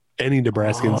that any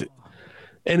Nebraskans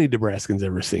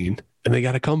ever seen, and they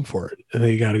got to come for it, and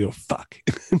they got to go fuck.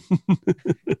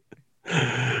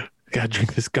 Got to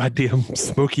drink this goddamn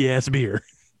smoky ass beer.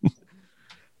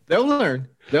 They'll learn.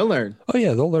 Oh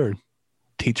yeah, they'll learn.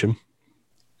 Teach them.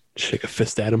 Shake a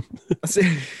fist at them.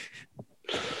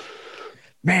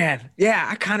 Man, yeah,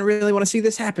 I kind of really want to see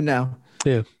this happen now.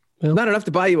 Yeah. Well, not enough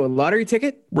to buy you a lottery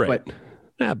ticket, right?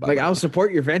 But like I'll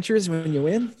support your ventures when you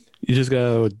win. You just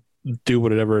gotta do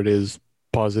whatever it is.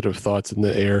 Positive thoughts in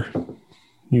the air.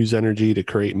 Use energy to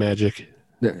create magic.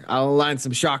 I'll align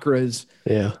some chakras.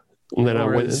 Yeah. And then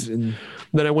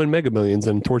I win Mega Millions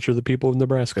and torture the people of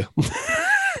Nebraska.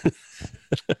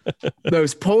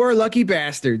 Those poor lucky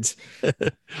bastards.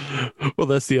 Well,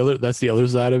 that's the other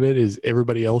side of it is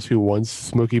everybody else who wants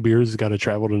smoky beers has got to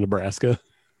travel to Nebraska.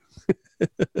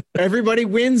 Everybody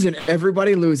wins and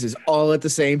everybody loses all at the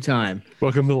same time.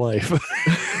 Welcome to life.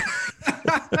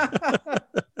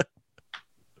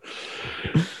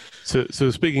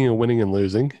 So speaking of winning and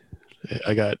losing,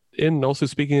 and also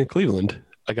speaking of Cleveland,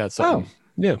 I got something. Oh.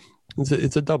 Yeah,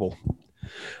 it's a double.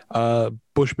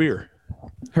 Busch Beer.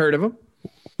 Heard of them?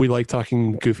 We like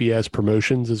talking goofy ass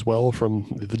promotions as well from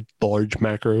the large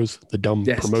macros, the dumb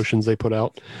promotions they put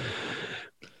out.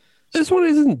 This one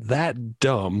isn't that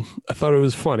dumb. I thought it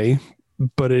was funny,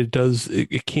 but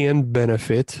it can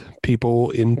benefit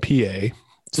people in PA.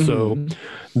 So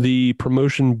the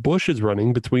promotion Busch is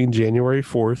running between January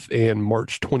 4th and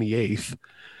March 28th.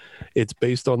 It's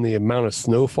based on the amount of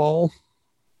snowfall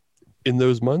in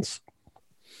those months.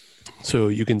 So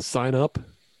you can sign up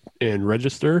and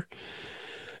register,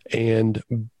 and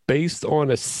based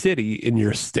on a city in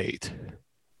your state,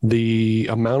 the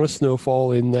amount of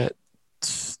snowfall in that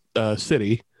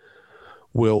city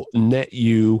will net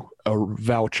you a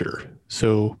voucher.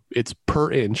 So it's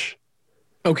per inch.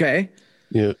 Okay.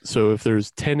 Yeah. So if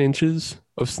there's 10 inches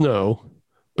of snow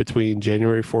between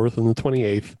January 4th and the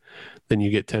 28th, then you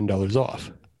get $10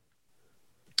 off.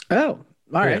 Oh,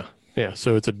 all right. Yeah.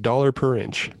 So it's $1 per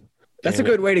inch. That's a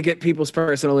good way to get people's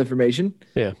personal information.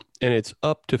 Yeah. And it's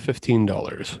up to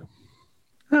 $15.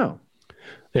 Oh.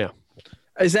 Yeah.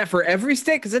 Is that for every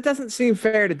state? Because it doesn't seem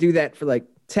fair to do that for like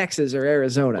Texas or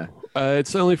Arizona.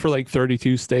 It's only for like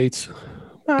 32 states.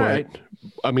 All right.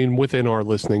 I mean, within our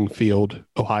listening field,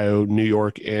 Ohio, New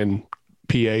York, and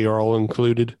PA are all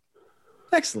included.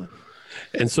 Excellent.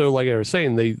 And so, like I was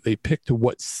saying, they picked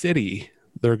what city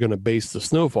they're going to base the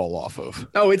snowfall off of.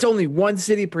 Oh, it's only one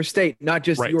city per state, not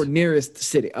just your nearest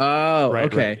city. Oh, right,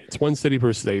 okay. Right. It's one city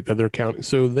per state that they're counting.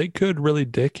 So they could really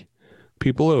dick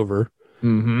people over.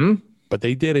 Mm-hmm. But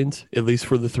they didn't, at least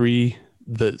for the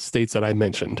states that I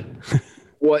mentioned.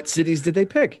 What cities did they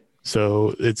pick?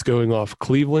 So it's going off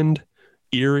Cleveland,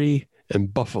 Erie,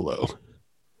 and Buffalo.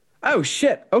 Oh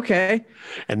shit! Okay,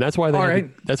 and that's why they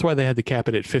had to cap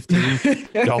it at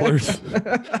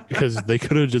 $15 because they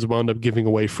could have just wound up giving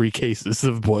away free cases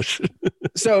of Busch.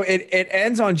 So it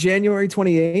ends on January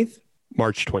 28th,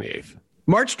 March 28th.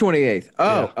 March 28th.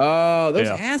 Oh, those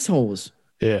assholes!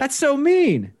 Yeah, that's so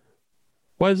mean.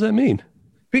 Why does that mean?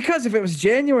 Because if it was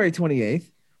January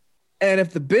 28th, and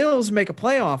if the Bills make a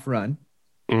playoff run,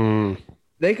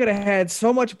 they could have had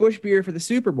so much Busch Beer for the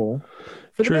Super Bowl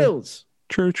for the Bills.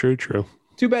 True. Too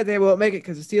bad they won't make it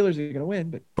because the Steelers are going to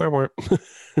win.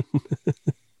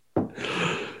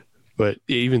 But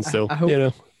even still,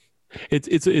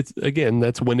 it's again,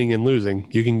 that's winning and losing.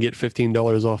 You can get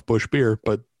 $15 off Busch Beer,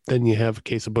 but then you have a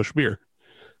case of Busch Beer.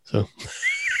 So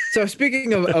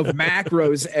speaking of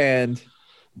macros and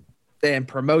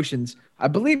promotions, I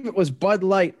believe it was Bud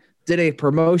Light did a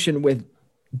promotion with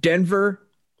Denver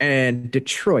and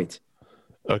Detroit.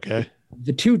 Okay.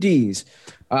 The two Ds.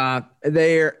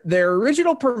 Their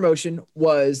original promotion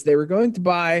was they were going to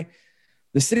buy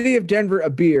the city of Denver a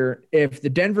beer if the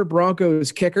Denver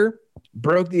Broncos kicker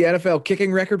broke the NFL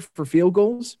kicking record for field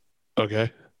goals.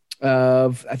 Okay.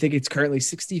 I think it's currently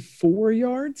 64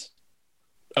 yards.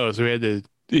 Oh, so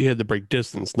he had to break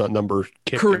distance, not number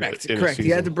kicked. Correct. He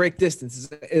had to break distance,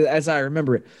 as I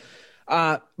remember it.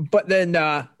 But then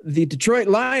the Detroit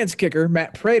Lions kicker,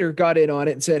 Matt Prater, got in on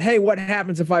it and said, hey, what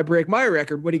happens if I break my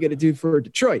record? What are you going to do for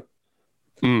Detroit?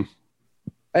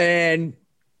 And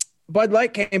Bud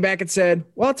Light came back and said,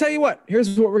 well, I'll tell you what.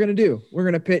 Here's what we're going to do. We're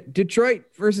going to pit Detroit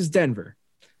versus Denver.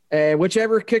 And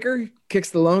whichever kicker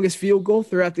kicks the longest field goal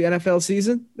throughout the NFL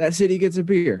season, that city gets a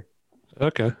beer.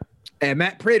 Okay. And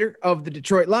Matt Prater of the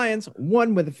Detroit Lions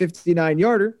won with a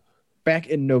 59-yarder back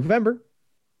in November.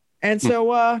 And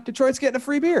so Detroit's getting a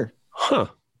free beer. Huh.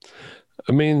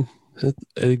 I mean,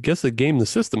 I guess they gamed the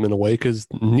system in a way because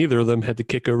neither of them had to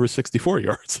kick over 64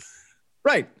 yards.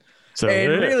 Right. So,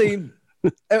 really,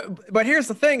 but here's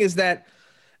the thing is that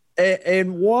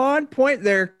in one point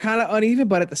they're kind of uneven,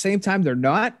 but at the same time they're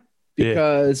not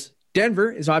because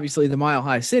Denver is obviously the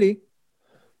mile-high city.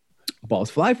 Balls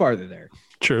fly farther there.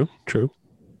 True.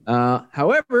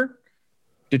 However,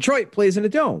 Detroit plays in a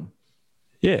dome.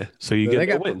 Yeah, so you get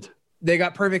the wind. They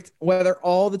got perfect weather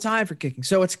all the time for kicking.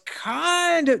 So it's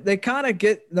they kind of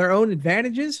get their own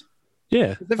advantages.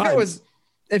 Yeah.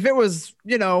 If it was,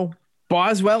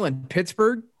 Boswell and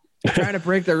Pittsburgh trying to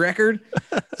break the record,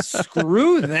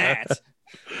 screw that.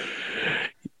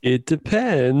 It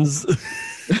depends.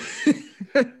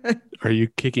 Are you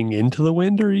kicking into the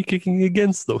wind or are you kicking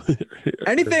against the wind?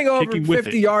 Anything over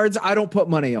 50 yards, I don't put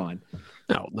money on.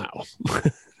 No.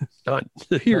 Not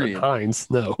period. Not Hines,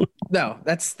 no. No,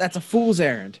 that's a fool's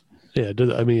errand. Yeah,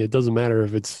 I mean, it doesn't matter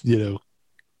if it's,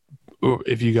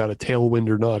 if you got a tailwind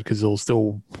or not, because it'll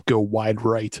still go wide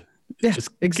right. Yeah, just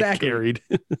exactly. Get carried.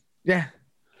 Yeah.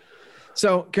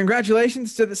 So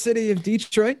congratulations to the city of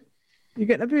Detroit. you're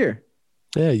getting a beer.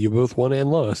 Yeah, you both won and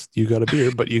lost. You got a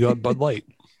beer, but you got Bud Light.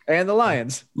 And the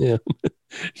Lions. Yeah.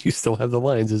 You still have the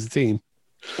Lions as a team.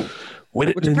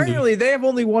 Which apparently they have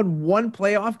only won one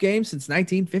playoff game since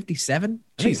 1957.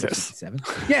 Jesus.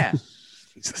 Yeah.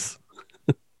 Jesus.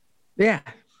 Yeah.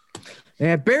 They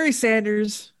had Barry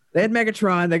Sanders. They had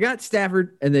Megatron. They got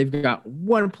Stafford, and they've got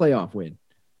one playoff win.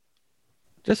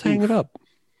 Just hang it up.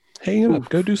 Hang it up.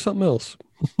 Go do something else.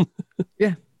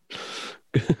 Yeah.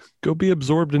 Go be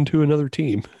absorbed into another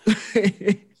team.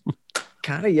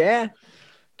 Kind of, yeah.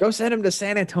 Go send him to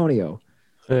San Antonio.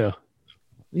 Yeah.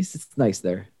 At least it's nice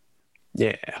there.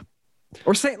 Yeah.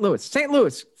 Or St. Louis. St.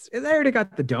 Louis. They already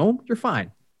got the dome. You're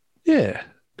fine. Yeah.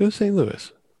 Go St.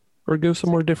 Louis. Or go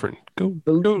somewhere different. Go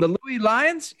The Louis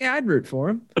Lions? Yeah, I'd root for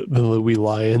them. The Louis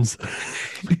Lions.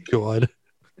 God.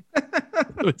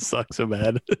 It sucks so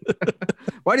bad.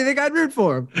 Why do you think I'd root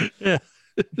for them? Yeah.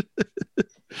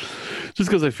 Just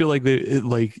because I feel like it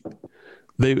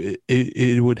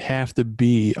would have to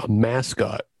be a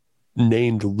mascot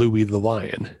named Louis the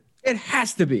Lion. It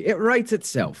has to be. It writes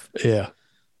itself. Yeah.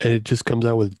 And it just comes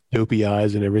out with dopey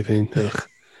eyes and everything. Ugh.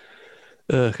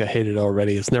 Ugh, I hate it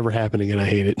already. It's never happening and I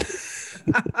hate it.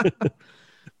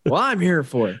 Well, I'm here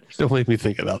for it. Don't make me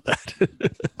think about that.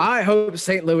 I hope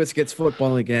St. Louis gets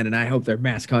football again, and I hope their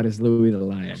mascot is Louis the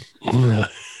Lion.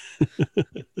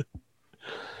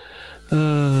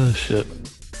 Shit.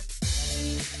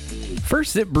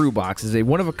 First Sip Brew Box is a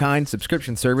one-of-a-kind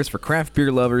subscription service for craft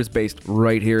beer lovers based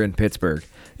right here in Pittsburgh.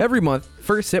 Every month,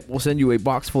 First Sip will send you a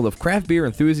box full of craft beer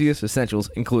enthusiast essentials,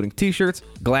 including t-shirts,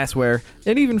 glassware,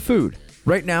 and even food.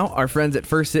 Right now, our friends at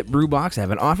First Sip Brew Box have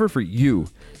an offer for you.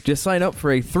 Just sign up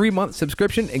for a 3-month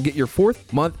subscription and get your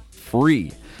 4th month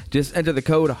free. Just enter the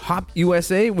code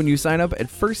HOPUSA when you sign up at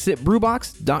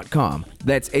firstsipbrewbox.com.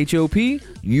 That's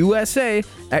HOPUSA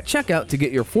at checkout to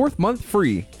get your 4th month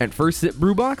free at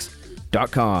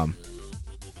firstsipbrewbox.com.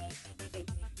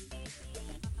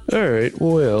 All right.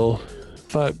 Well,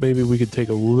 thought maybe we could take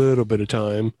a little bit of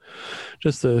time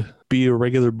just to be a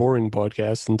regular boring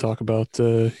podcast and talk about,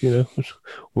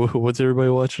 what's everybody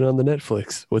watching on the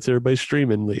Netflix? What's everybody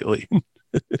streaming lately?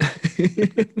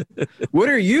 What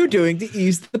are you doing to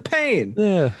ease the pain?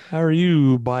 Yeah. How are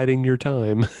you biding your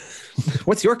time?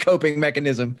 What's your coping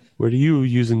mechanism? What are you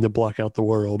using to block out the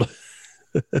world?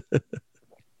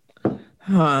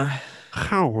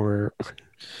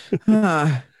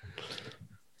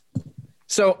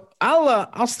 So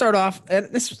I'll start off, and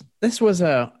this was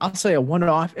I'll say a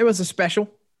one-off. It was a special.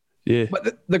 Yeah.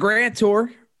 But the Grand Tour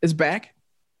is back.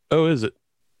 Oh, is it?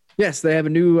 Yes, they have a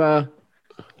new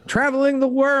Traveling the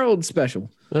World special.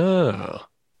 Oh.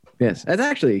 Yes, that's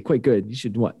actually quite good. You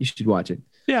should watch it.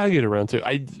 Yeah, I get around to.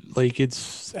 I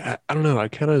don't know. I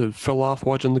kind of fell off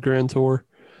watching the Grand Tour,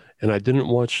 and I didn't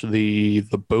watch the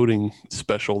boating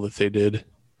special that they did.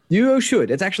 You should.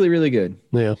 It's actually really good.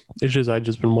 Yeah, it's just I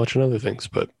just been watching other things,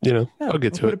 but I'll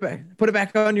get to it. Put it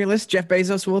back on your list. Jeff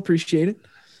Bezos will appreciate it.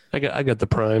 I got the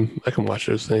Prime. I can watch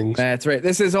those things. That's right.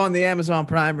 This is on the Amazon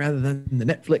Prime rather than the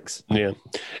Netflix. Yeah.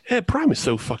 Prime is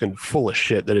so fucking full of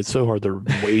shit that it's so hard to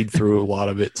wade through a lot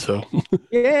of it. So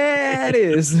yeah, it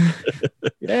is.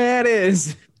 Yeah, it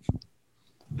is.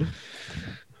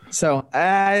 So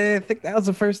I think that was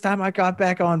the first time I got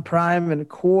back on Prime in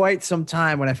quite some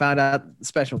time when I found out the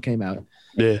special came out.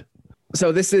 Yeah.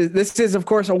 So this is of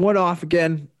course a one-off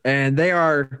again, and they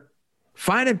are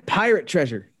finding pirate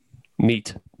treasure.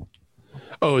 Neat.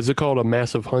 Oh, is it called A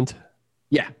Massive Hunt?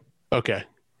 Yeah. Okay.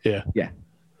 Yeah. Yeah.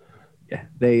 Yeah.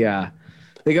 They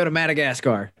go to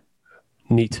Madagascar.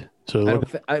 Neat. So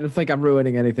I don't think I'm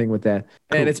ruining anything with that.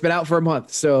 Cool. And it's been out for a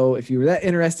month. So if you were that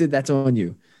interested, that's on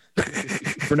you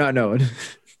for not knowing.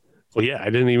 Well, yeah, I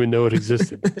didn't even know it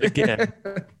existed. Again,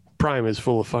 Prime is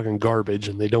full of fucking garbage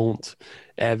and they don't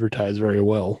advertise very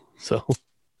well. So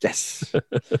yes.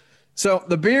 So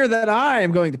the beer that I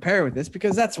am going to pair with this,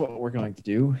 because that's what we're going to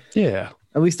do. Yeah.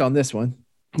 At least on this one.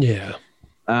 Yeah.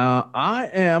 I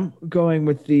am going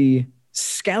with the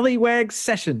Scallywag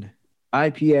Session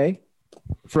IPA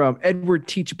from Edward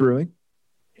Teach Brewing.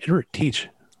 Edward Teach?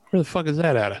 Where the fuck is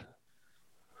that at?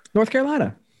 North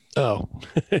Carolina. Oh.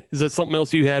 Is that something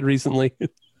else you had recently?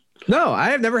 No, I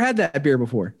have never had that beer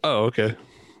before. Oh, okay.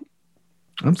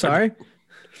 I'm sorry.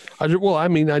 I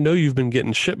know you've been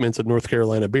getting shipments of North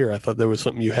Carolina beer. I thought there was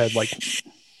something you had like.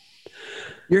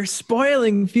 You're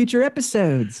spoiling future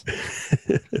episodes.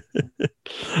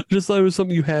 Just thought it was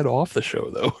something you had off the show,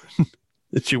 though,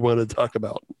 that you want to talk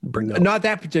about. Bring up. Not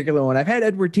that particular one. I've had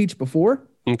Edward Teach before.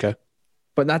 Okay.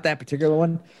 But not that particular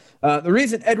one. The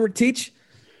reason Edward Teach,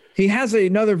 he has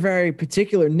another very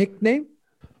particular nickname.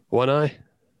 One Eye?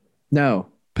 No.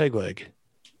 Peg Leg.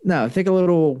 No, think a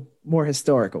little more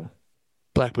historical.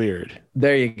 Blackbeard.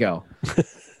 There you go.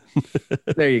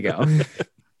 There you go.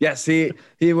 Yes, he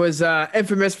was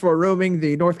infamous for roaming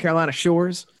the North Carolina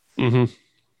shores. Mm-hmm.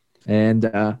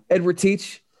 And Edward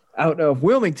Teach out of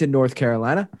Wilmington, North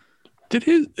Carolina. Did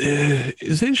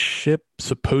is his ship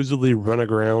supposedly run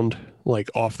aground like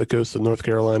off the coast of North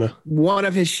Carolina? One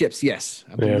of his ships, yes.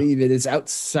 I believe it is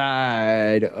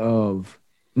outside of,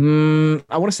 I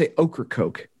want to say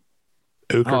Ocracoke.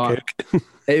 Ocracoke.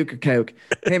 Ocracoke.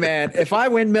 Hey, man, if I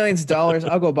win millions of dollars,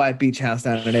 I'll go buy a beach house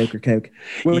down in Ocracoke,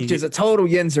 which is a total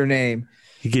Yinzer name.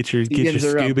 You get your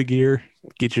scuba gear.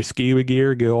 Get your scuba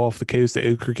gear. Go off the coast of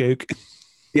Ocracoke.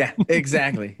 Yeah,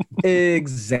 exactly.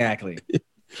 Exactly.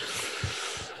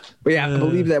 But yeah, I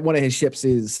believe that one of his ships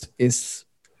is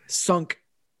sunk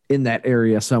in that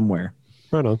area somewhere.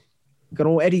 Right on. Good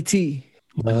old Eddie T.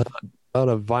 Not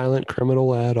a violent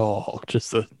criminal at all.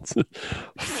 Just a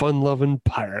fun-loving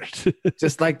pirate.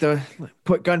 Just like to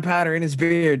put gunpowder in his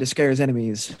beard to scare his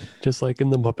enemies. Just like in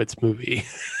the Muppets movie.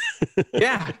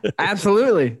 Yeah,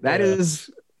 absolutely. That is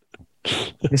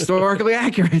historically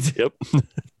accurate. Yep.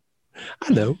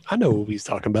 I know what he's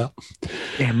talking about.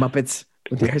 Damn Muppets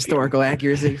with their historical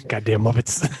accuracy. Goddamn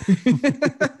Muppets.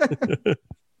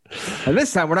 And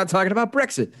this time we're not talking about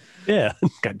Brexit. Yeah.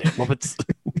 Goddamn Muppets.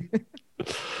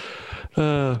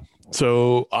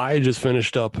 So I just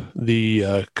finished up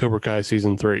the Cobra Kai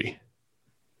season 3.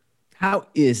 How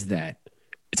is that?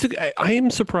 I am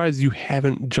surprised you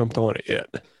haven't jumped on it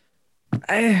yet.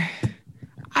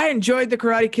 I enjoyed the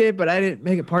Karate Kid, but I didn't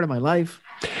make it part of my life.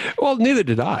 Well, neither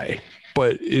did I.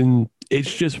 But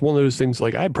it's just one of those things.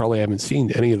 Like I probably haven't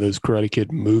seen any of those Karate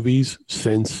Kid movies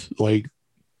since like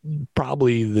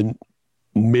probably the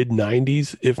mid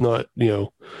 '90s, if not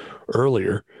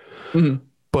earlier. Mm-hmm.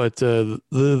 But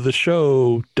the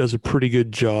show does a pretty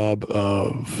good job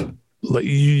of like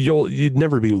you'd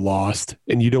never be lost,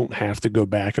 and you don't have to go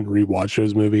back and rewatch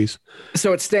those movies.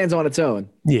 So it stands on its own.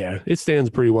 Yeah, it stands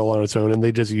pretty well on its own, and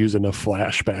they just use enough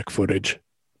flashback footage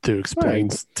to explain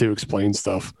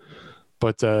stuff.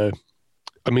 But I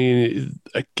mean,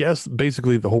 I guess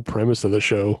basically the whole premise of the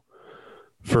show,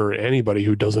 for anybody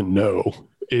who doesn't know,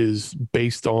 is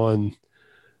based on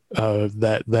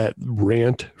that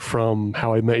rant from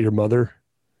How I Met Your Mother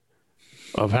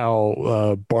of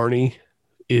how Barney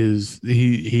is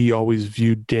he always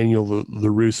viewed Daniel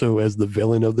LaRusso as the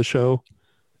villain of the show.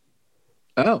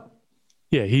 Oh,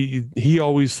 yeah, he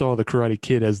always saw the Karate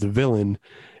Kid as the villain,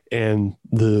 and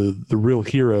the real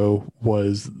hero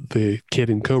was the kid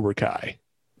in Cobra Kai,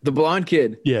 the blonde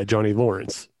kid. Yeah, Johnny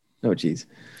Lawrence. Oh, geez.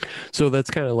 So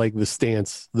that's kind of like the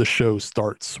stance the show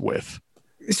starts with.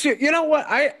 You know what?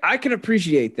 I can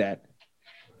appreciate that.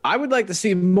 I would like to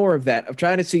see more of that, of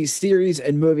trying to see series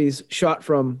and movies shot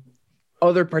from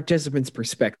other participants'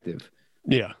 perspective.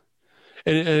 Yeah.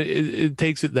 And it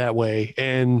takes it that way.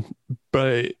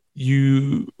 But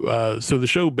so the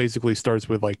show basically starts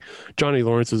with like Johnny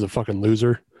Lawrence is a fucking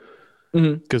loser.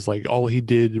 Because like all he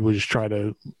did was try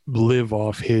to live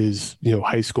off his,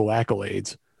 high school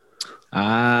accolades.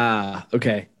 Ah,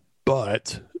 okay.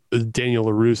 But Daniel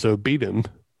LaRusso beat him.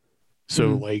 So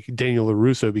like Daniel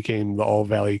LaRusso became the All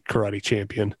Valley Karate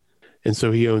champion. And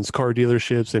so he owns car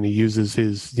dealerships and he uses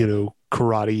his,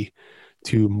 karate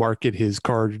to market his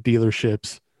car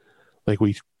dealerships. Like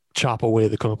we chop away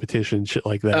the competition, shit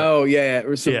like that. Oh, yeah. It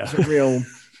was some real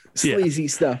sleazy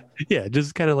stuff. Yeah,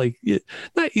 just kind of like,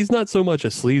 he's not so much a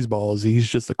sleazeball as he's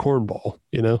just a cornball,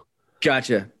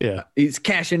 Gotcha. Yeah. He's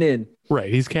cashing in.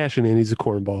 Right. He's cashing in. He's a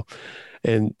cornball.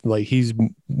 And like he's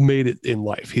made it in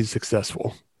life. He's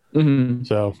successful. Mm-hmm.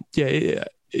 So, yeah,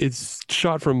 it's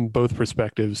shot from both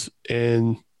perspectives.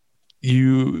 And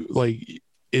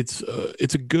it's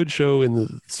a good show in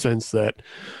the sense that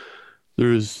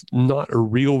there's not a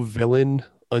real villain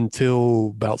until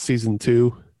about season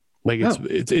 2. Like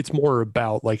it's more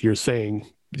about, like you're saying,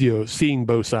 seeing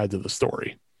both sides of the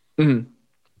story. Mm-hmm.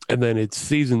 And then it's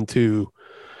season 2,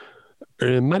 or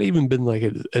it might even been like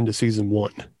at the end of season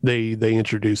 1. They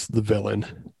introduced the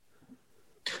villain.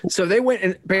 So they went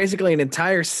in basically an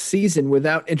entire season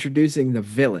without introducing the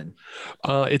villain.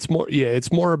 It's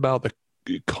more about the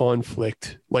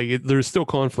conflict. Like there's still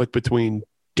conflict between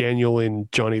Daniel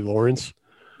and Johnny Lawrence,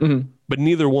 but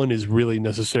neither one is really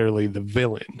necessarily the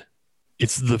villain.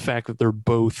 It's the fact that they're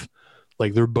both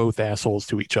assholes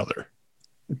to each other.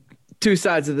 Two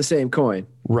sides of the same coin.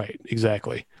 Right.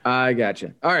 Exactly. I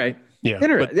gotcha. All right. Yeah.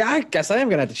 I guess I am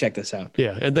gonna have to check this out.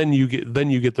 Yeah, and then you get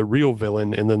the real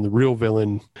villain, and then the real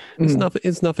villain is nothing.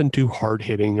 It's nothing too hard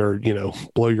hitting or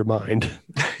blow your mind.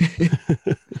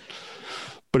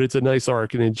 But it's a nice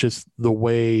arc, and it's just the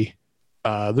way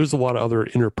There's a lot of other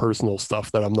interpersonal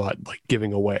stuff that I'm not like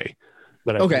giving away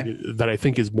that I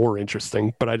think is more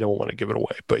interesting, but I don't want to give it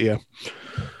away. But yeah,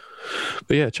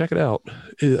 check it out.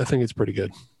 I think it's pretty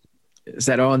good. Is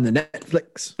that on the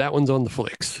Netflix? That one's on the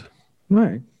Flicks.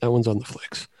 Right. That one's on the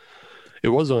Flicks. It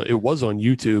was on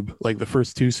YouTube. Like the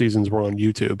first 2 seasons were on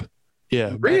YouTube.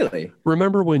 Yeah. Really?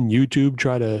 Remember when YouTube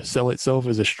tried to sell itself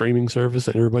as a streaming service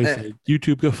and everybody said,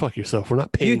 YouTube, go fuck yourself. We're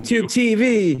not paying YouTube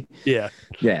TV. Yeah.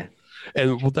 Yeah.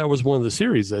 And that was one of the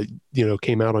series that,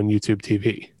 came out on YouTube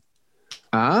TV.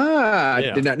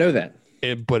 I did not know that.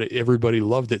 But everybody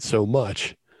loved it so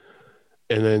much.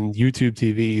 And then YouTube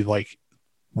TV, like,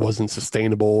 wasn't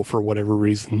sustainable for whatever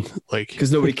reason. Like,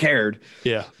 because nobody cared.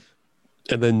 Yeah.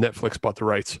 And then Netflix bought the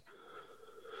rights.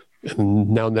 And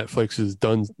now Netflix is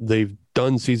done. They've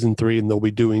done season 3 and they'll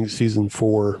be doing season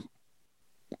 4.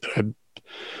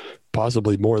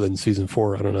 Possibly more than season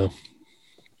 4. I don't know.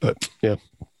 But yeah.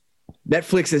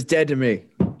 Netflix is dead to me.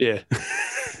 Yeah.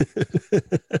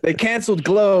 They canceled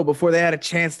Glow before they had a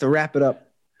chance to wrap it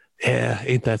up. Yeah.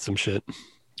 Ain't that some shit?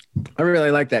 I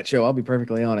really like that show. I'll be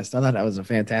perfectly honest. I thought that was a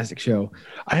fantastic show.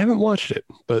 I haven't watched it,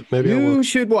 but maybe I will. You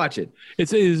should watch it.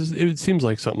 It seems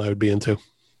like something I would be into.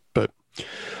 But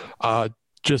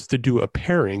just to do a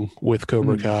pairing with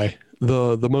Cobra Kai,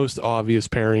 the most obvious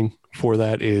pairing for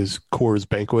that is Coors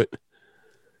Banquet.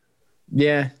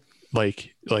 Yeah.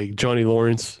 Like Johnny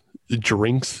Lawrence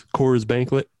drinks Coors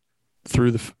Banquet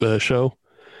through the show,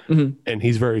 and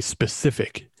he's very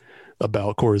specific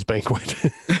about Coors Banquet.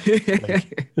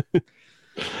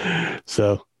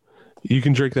 So you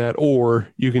can drink that, or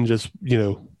you can just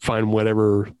find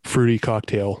whatever fruity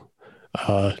cocktail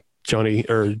Johnny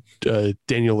or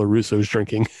Daniel LaRusso's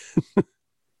drinking.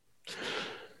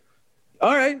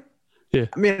 All right. Yeah.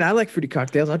 I mean, I like fruity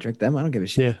cocktails. I'll drink them. I don't give a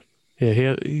shit.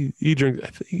 Yeah. He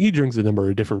drinks a number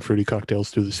of different fruity cocktails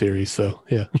through the series. So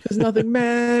yeah. Because nothing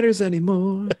matters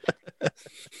anymore.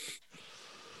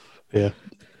 Yeah.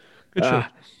 Good show.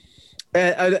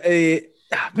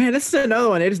 Man, this is another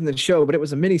one. It isn't the show, but it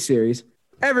was a mini series.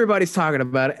 Everybody's talking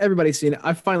about it. Everybody's seen it.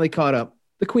 I finally caught up.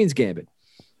 The Queen's Gambit.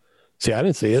 See, I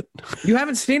didn't see it. You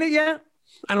haven't seen it yet?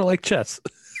 I don't like chess.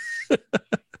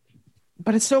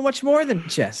 But it's so much more than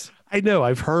chess. I know.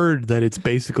 I've heard that it's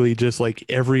basically just like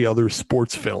every other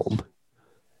sports film.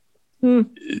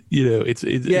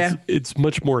 It's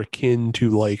much more akin to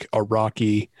like a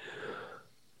Rocky,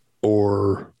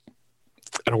 or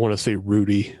I don't want to say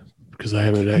Rudy because I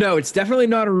haven't. No, it's definitely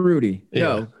not a Rudy. Yeah,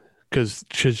 no, because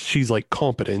she's like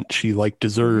competent. She like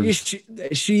deserves.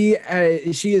 She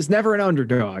is never an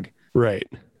underdog. Right.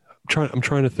 I'm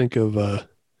trying to think of. I'm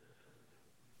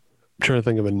trying to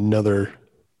think of another.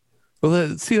 Well,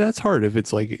 that's hard if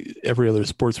it's like every other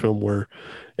sports film where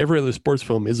every other sports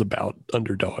film is about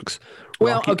underdogs.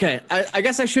 Well, okay. I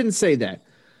guess I shouldn't say that.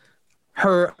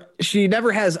 She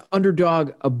never has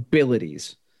underdog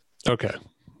abilities. Okay.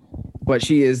 But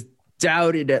she is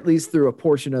doubted at least through a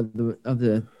portion of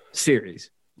the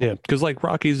series. Yeah, because like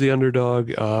Rocky's the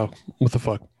underdog. What the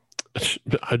fuck?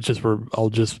 I'll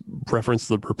just reference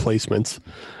The Replacements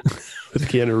with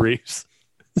Keanu Reeves.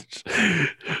 I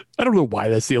don't know why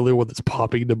that's the only one that's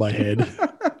popping into my head.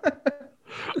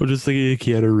 I'm just thinking of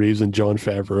Keanu Reeves and Jon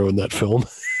Favreau in that film.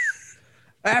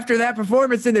 After that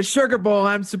performance in the Sugar Bowl,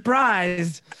 I'm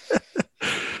surprised.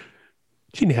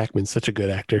 Gene Hackman's such a good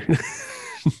actor.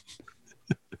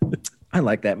 I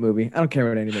like that movie. I don't care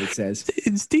what anybody says.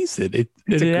 It's decent. It's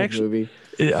a good movie.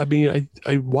 I mean,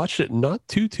 I watched it not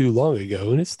too long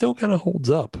ago, and it still kind of holds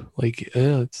up. Like,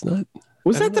 it's not.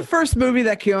 Was that the first movie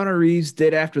that Keanu Reeves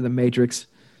did after The Matrix?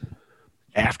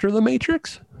 After The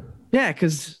Matrix? Yeah,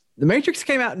 because The Matrix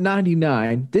came out in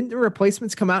 1999. Didn't The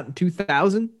Replacements come out in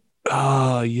 2000?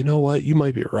 You know what? You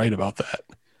might be right about that.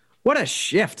 What a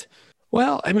shift.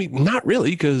 Well, I mean, not really,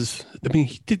 because, I mean,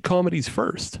 he did comedies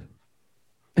first.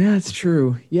 Yeah, that's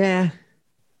true. Yeah.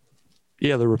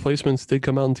 Yeah, The Replacements did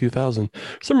come out in 2000.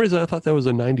 For some reason, I thought that was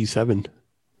a 97.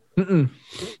 Yeah,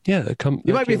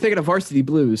 you might be thinking of Varsity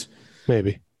Blues.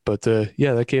 Maybe. But,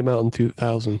 yeah, that came out in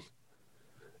 2000.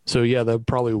 So, yeah, that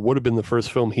probably would have been the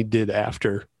first film he did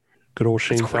after good old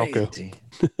Shane Falco.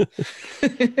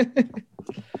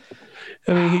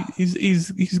 I mean,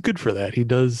 he's good for that. He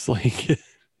does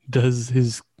does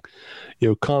his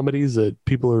comedies that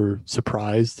people are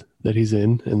surprised that he's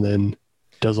in, and then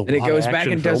does a lot of action. And it goes back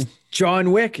and does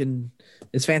John Wick, and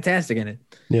is fantastic in it.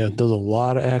 Yeah, does a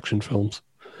lot of action films,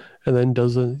 and then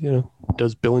does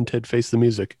Bill and Ted Face the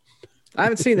Music. I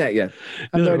haven't seen that yet.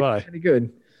 Pretty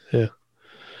good. Yeah,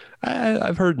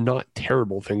 I've heard not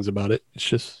terrible things about it. It's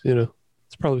just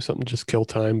it's probably something to just kill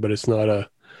time, but it's not a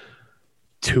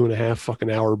 2.5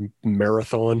 fucking hour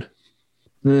marathon.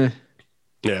 Eh.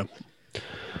 Yeah.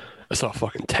 I saw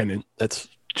fucking Tenet. That's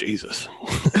Jesus.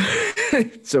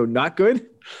 So not good?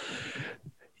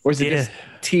 Or is it Yeah. just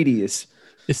tedious?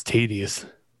 It's tedious.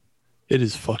 It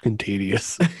is fucking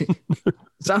tedious.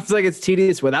 Sounds like it's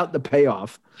tedious without the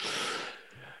payoff.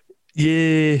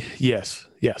 Yeah. Yes.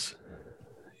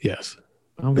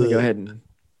 I'm going to go ahead and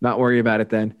not worry about it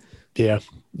then. Yeah.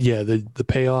 The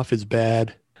payoff is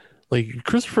bad. Like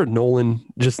Christopher Nolan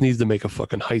just needs to make a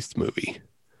fucking heist movie.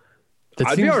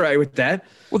 I'd be all right with that.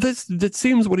 Well, that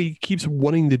seems what he keeps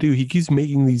wanting to do. He keeps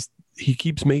making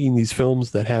these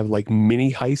films that have like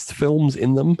mini heist films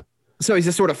in them. So he's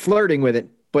just sort of flirting with it,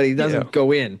 but he doesn't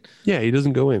go in. Yeah, he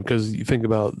doesn't go in because you think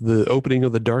about the opening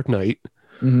of The Dark Knight.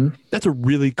 Mm-hmm. That's a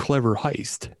really clever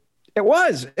heist. It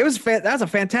was. That was a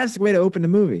fantastic way to open the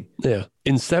movie. Yeah.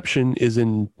 Inception is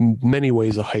in many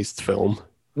ways a heist film,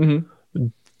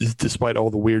 despite all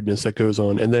the weirdness that goes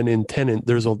on. And then in Tenet,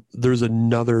 there's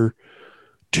another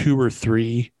 2 or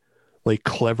 3 like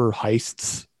clever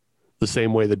heists, the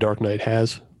same way The Dark Knight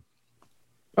has.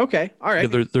 Okay, all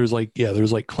right. Yeah,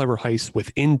 there's like clever heists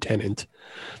within Tenet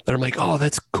that I'm like, oh,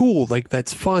 that's cool, like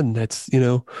that's fun, that's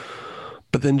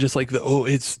but then just like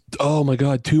oh my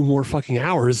god, 2 more fucking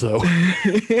hours though.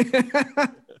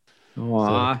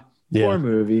 Aw, yeah. Poor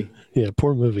movie. Yeah,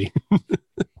 poor movie.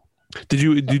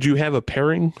 Did you have a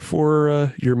pairing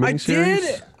for your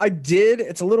miniseries? I did.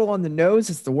 It's a little on the nose.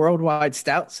 It's the Worldwide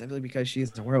Stout, simply because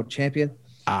she's the world champion.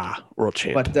 World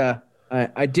champ. But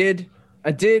I did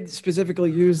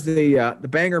specifically use the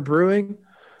Banger Brewing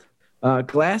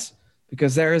glass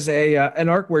because there is an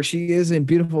arc where she is in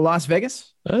beautiful Las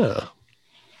Vegas. Oh.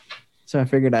 So I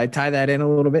figured I'd tie that in a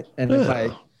little bit. And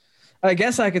if I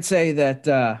guess I could say that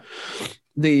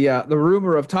the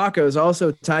rumor of tacos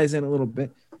also ties in a little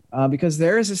bit because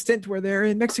there is a stint where they're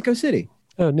in Mexico City.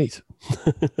 Oh, neat.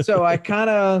 So I kind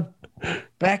of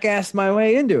back-assed my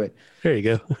way into it. There you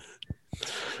go.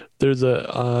 There's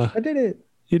I did it.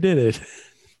 You did it.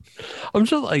 I'm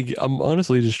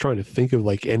honestly just trying to think of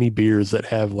like any beers that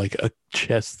have like a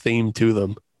chess theme to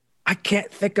them. I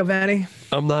can't think of any.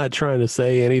 I'm not trying to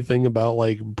say anything about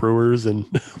like brewers and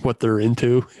what they're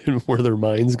into and where their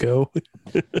minds go.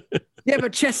 Yeah,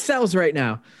 but chess sells right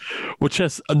now. Well,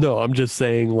 chess, no, I'm just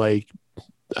saying like,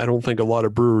 I don't think a lot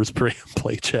of brewers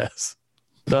play chess.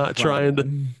 Not trying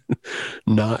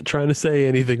to say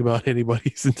anything about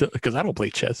anybody's because I don't play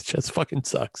chess. Chess fucking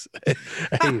sucks. I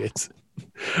hate it.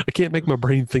 I can't make my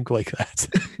brain think like that.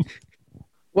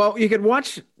 Well, you could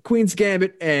watch Queen's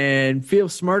Gambit and feel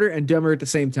smarter and dumber at the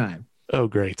same time. Oh,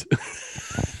 great.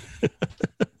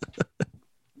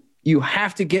 You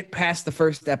have to get past the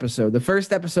first episode. The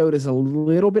first episode is a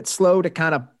little bit slow to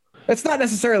kind of, it's not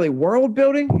necessarily world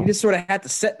building. You just sort of have to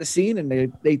set the scene,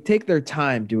 and they take their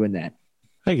time doing that.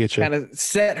 I get you. Kind of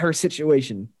set her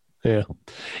situation. Yeah.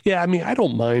 I mean, I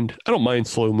don't mind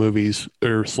slow movies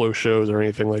or slow shows or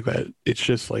anything like that. It's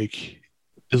just like,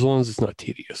 as long as it's not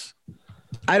tedious.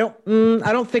 I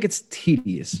don't think it's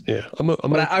tedious. Yeah.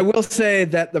 I will say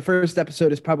that the first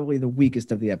episode is probably the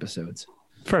weakest of the episodes.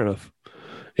 Fair enough.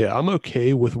 Yeah, I'm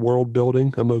okay with world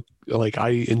building.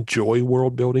 I enjoy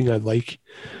world building. I like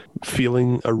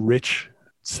feeling a rich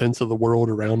sense of the world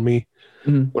around me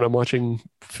when I'm watching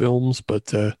films.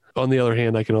 But on the other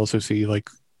hand, I can also see like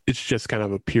it's just kind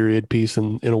of a period piece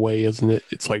in a way, isn't it?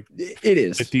 It's like it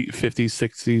is 50s,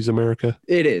 60s America.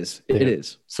 It is. Yeah. It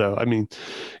is. So I mean,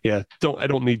 yeah, I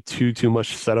don't need too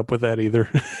much setup with that either.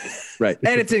 Right.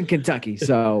 And it's in Kentucky,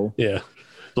 so yeah.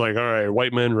 Like, all right,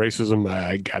 white men, racism,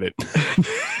 I got it.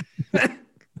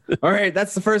 All right,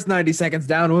 that's the first 90 seconds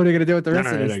down. What are you going to do with the rest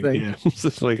of this thing? Yeah. It's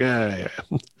just like,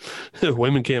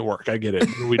 women can't work. I get it.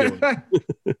 What are we doing?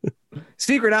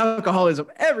 Secret alcoholism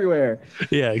everywhere.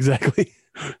 Yeah, exactly.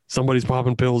 Somebody's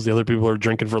popping pills. The other people are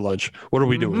drinking for lunch. What are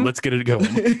we doing? Let's get it going.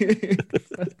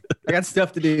 I got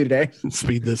stuff to do today.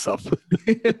 Speed this up.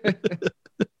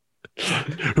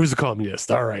 Who's a communist?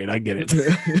 All right, I get it.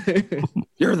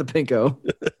 You're the pinko.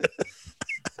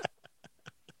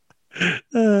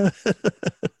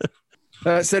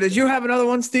 So did you have another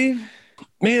one, Steve?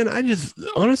 Man, I've been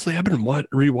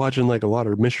rewatching like a lot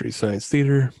of Mystery Science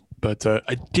Theater, but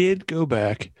I did go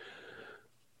back,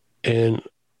 and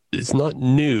it's not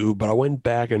new, but I went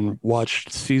back and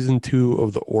watched season 2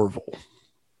 of The Orville.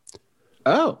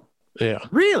 Oh, yeah,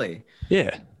 really?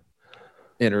 Yeah,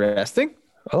 interesting.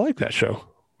 I like that show.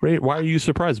 Why are you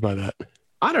surprised by that?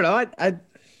 I don't know.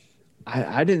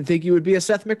 I didn't think you would be a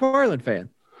Seth MacFarlane fan.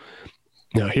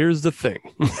 Now, here's the thing.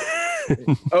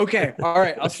 Okay. All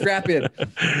right. I'll strap in.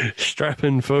 Strap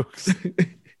in, folks.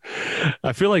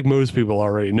 I feel like most people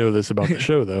already know this about the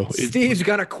show, though. Steve's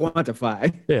going to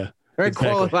quantify. Yeah. Or Exactly.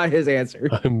 qualify his answer.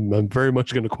 I'm very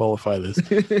much going to qualify this.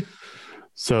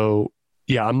 So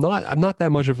yeah, I'm not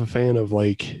that much of a fan of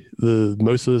like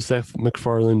most of the Seth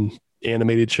MacFarlane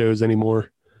animated shows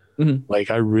anymore. Mhm.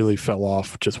 Like I really fell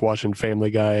off just watching Family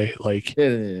Guy. Like,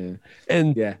 Yeah.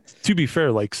 and Yeah. to be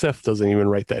fair, like Seth doesn't even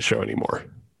write that show anymore.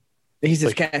 He's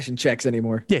just cashing checks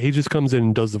anymore. Yeah, he just comes in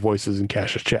and does the voices and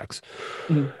cashes checks.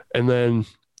 Mhm. And then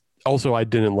also, I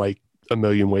didn't like A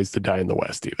Million Ways to Die in the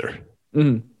West either.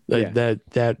 Mhm. Yeah.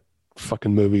 That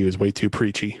fucking movie was way too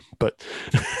preachy. But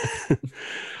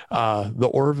the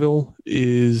Orville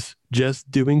is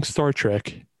just doing Star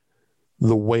Trek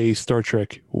the way Star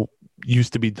Trek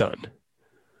used to be done.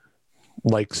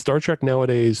 Like Star Trek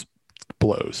nowadays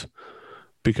blows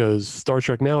because Star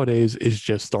Trek nowadays is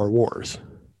just Star Wars.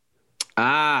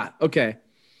 Ah, okay.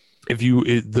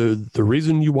 The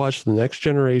reason you watch The Next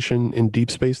Generation and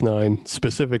Deep Space Nine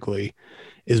specifically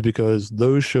is because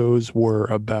those shows were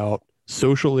about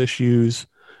social issues,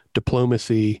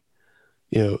 diplomacy.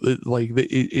 You know,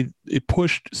 it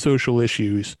pushed social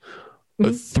issues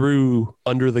through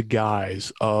under the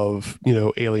guise of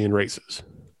alien races.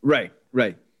 Right.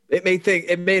 It made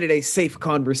it a safe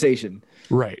conversation.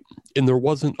 Right, and there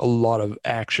wasn't a lot of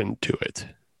action to it.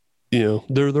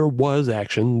 There was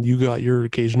action. You got your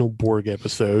occasional Borg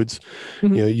episodes.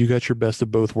 You got your Best of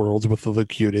Both Worlds with the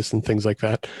Locutus and things like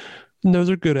that. And those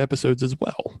are good episodes as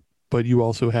well. But you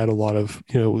also had a lot of,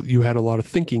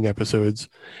 thinking episodes,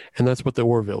 and that's what the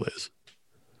Orville is.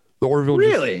 The Orville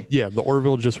Really? The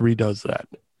Orville just redoes that.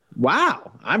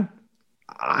 Wow.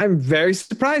 I'm very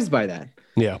surprised by that.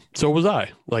 Yeah, so was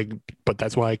I. But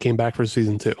that's why I came back for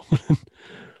season 2.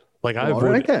 Like I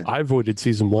avoided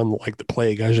season 1 like the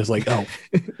plague. I was just like, oh,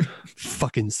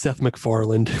 fucking Seth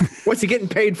MacFarlane. What's he getting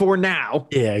paid for now?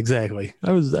 Yeah, exactly.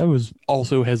 I was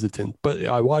also hesitant, but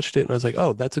I watched it and I was like,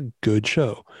 oh, that's a good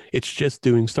show. It's just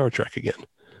doing Star Trek again.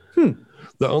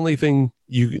 The only thing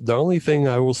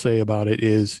I will say about it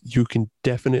is you can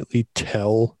definitely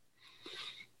tell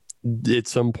at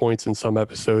some points in some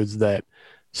episodes that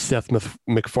Seth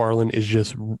MacFarlane is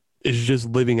just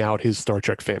living out his Star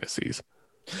Trek fantasies.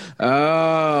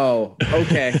 Oh,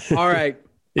 okay. All right.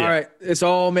 Yeah. All right. This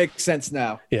all makes sense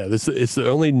now. Yeah, it's the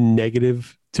only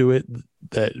negative to it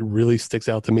that really sticks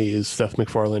out to me is Seth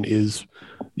MacFarlane is,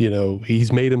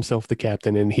 he's made himself the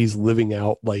captain and he's living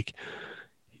out like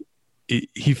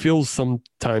he feels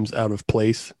sometimes out of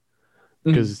place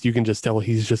because you can just tell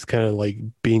he's just kind of like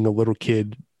being a little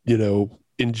kid,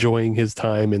 enjoying his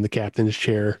time in the captain's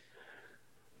chair.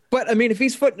 But I mean, if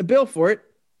he's footing the bill for it,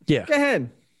 yeah, go ahead.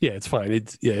 Yeah, it's fine.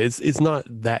 It's not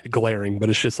that glaring,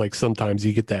 but it's just like sometimes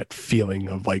you get that feeling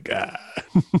of like,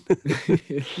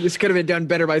 This could have been done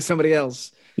better by somebody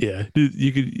else. Yeah,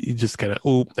 you just kind of,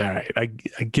 all right, I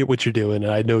get what you're doing,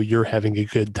 and I know you're having a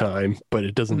good time, but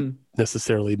it doesn't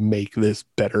necessarily make this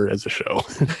better as a show.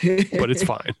 But it's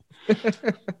fine.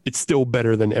 It's still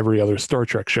better than every other Star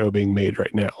Trek show being made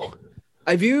right now.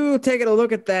 Have you taken a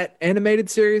look at that animated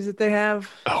series that they have?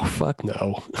 Oh, fuck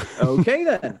no. Okay,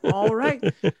 then. All right.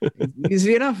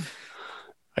 Easy enough.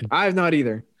 I have not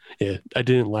either. Yeah, I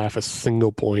didn't laugh a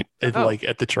single point at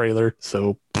the trailer.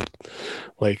 So,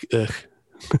 ugh.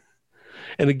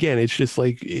 And again, it's just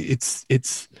like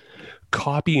it's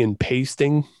copy and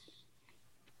pasting.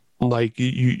 Like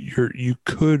you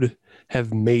could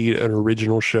have made an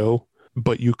original show,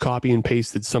 but you copy and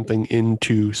pasted something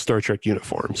into Star Trek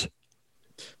uniforms.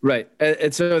 Right.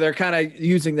 And so they're kind of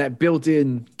using that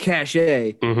built-in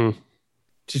cachet to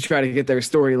try to get their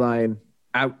storyline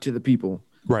out to the people.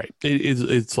 Right.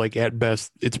 It's like at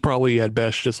best, it's probably at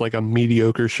best just like a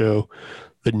mediocre show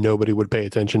that nobody would pay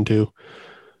attention to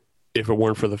if it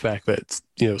weren't for the fact that,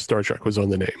 Star Trek was on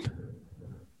the name.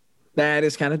 That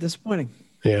is kind of disappointing.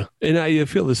 Yeah. And I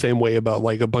feel the same way about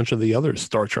like a bunch of the other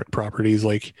Star Trek properties,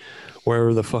 like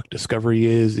wherever the fuck Discovery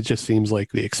is, it just seems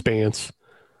like The Expanse.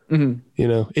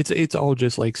 It's all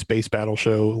just like space battle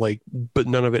show, like, but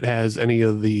none of it has any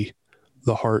of the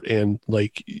heart and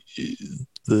like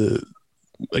the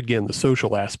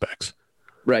social aspects.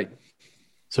 Right.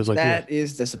 So it's like that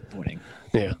is disappointing.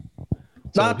 Yeah.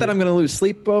 Not that I'm going to lose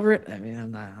sleep over it. I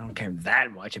mean, I don't care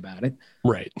that much about it.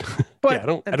 Right. But yeah, I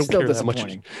don't still care that much.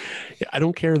 Yeah, I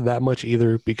don't care that much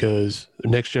either because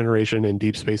Next Generation and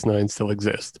Deep Space Nine still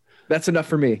exist. That's enough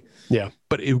for me. Yeah,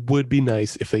 but it would be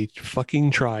nice if they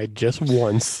fucking tried just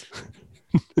once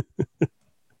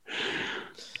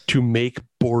to make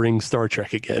boring Star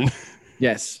Trek again.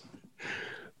 Yes.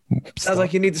 Sounds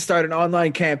like you need to start an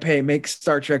online campaign, make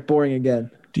Star Trek boring again.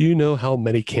 Do you know how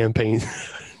many campaigns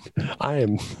I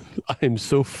am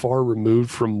so far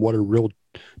removed from what a real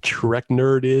Trek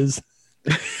nerd is?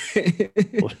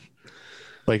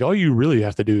 Like all you really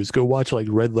have to do is go watch like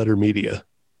Red Letter Media.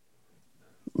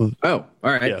 Oh, all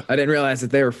right. Yeah. I didn't realize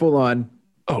that they were full on.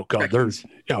 Oh God,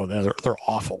 they're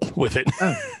awful with it.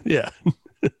 Oh. Yeah.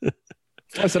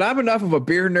 Listen, I'm enough of a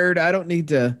beer nerd. I don't need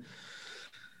to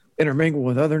intermingle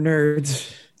with other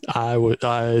nerds. I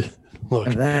look.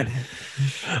 And that.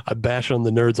 I bash on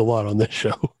the nerds a lot on this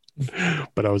show,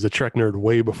 but I was a Trek nerd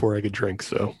way before I could drink,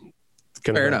 so it's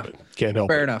gonna Fair happen. enough. Can't help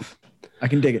Fair it. enough. I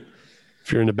can dig it.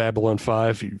 If you're into Babylon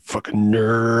 5, you fucking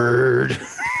nerd.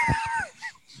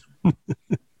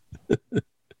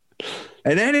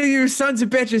 And any of you sons of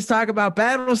bitches talk about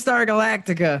Battlestar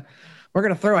Galactica, we're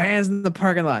gonna throw hands in the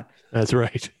parking lot. That's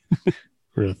right.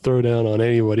 We're gonna throw down on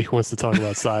anybody who wants to talk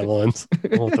about Cylons. I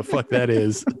don't know what the fuck that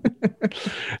is.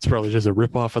 It's probably just a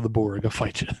ripoff of the Borg. I'll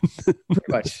fight you.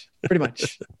 Pretty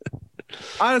much.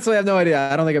 Honestly, I have no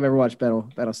idea. I don't think I've ever watched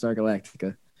Battlestar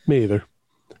Galactica. Me either.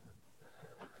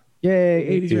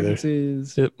 Yay, 80s Either.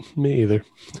 references. Yep, me either.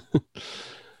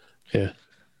 Yeah.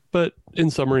 But in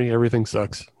summary, everything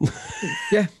sucks.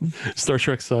 Yeah, Star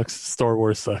Trek sucks. Star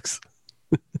Wars sucks.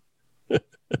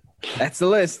 that's the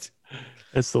list.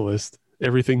 That's the list.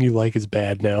 Everything you like is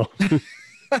bad now.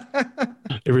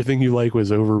 Everything you like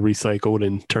was over recycled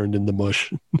and turned into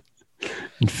mush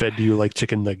and fed to you like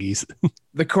chicken nuggies.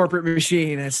 The corporate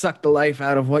machine has sucked the life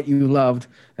out of what you loved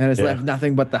and has Yeah. left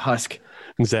nothing but the husk.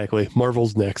 Exactly.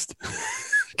 Marvel's next.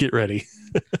 Get ready.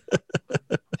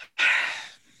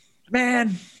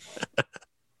 Man.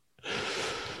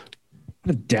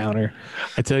 What a downer.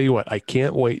 I tell you what, I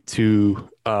can't wait to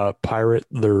pirate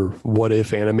their What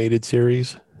If animated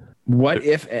series. What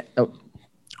if... Oh,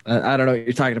 I don't know what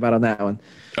you're talking about on that one.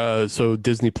 So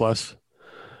Disney Plus,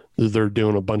 they're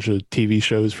doing a bunch of TV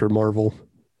shows for Marvel.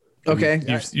 Okay.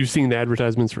 You've seen the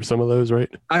advertisements for some of those, right?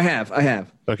 I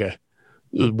have. Okay.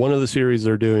 One of the series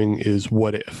they're doing is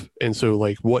What If. And so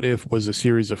like What If was a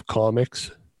series of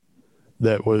comics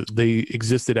they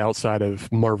existed outside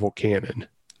of Marvel canon.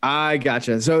 I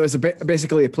gotcha. So it was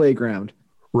basically a playground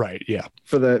Right, yeah.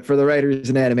 for the writers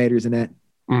and animators and that.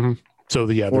 Mm-hmm. So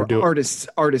they're Or doing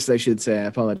artists, I should say. I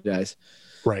apologize.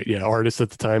 right, yeah, artists at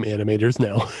the time, animators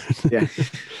now. Yeah.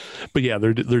 But yeah,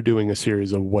 they're doing a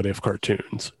series of What If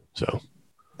cartoons. So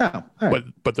Oh, all right.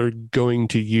 but they're going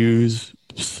to use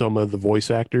some of the voice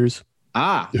actors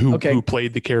who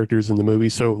played the characters in the movie.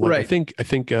 So like, Right. I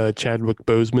think Chadwick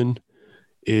Boseman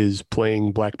is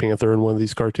playing Black Panther in one of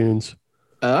these cartoons.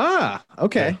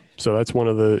 Okay. Yeah. So that's one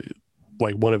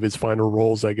of his final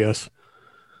roles, I guess.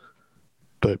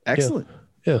 But yeah, Excellent.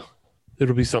 yeah,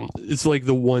 it'll be something. It's like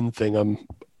the one thing I'm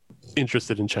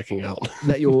interested in checking out.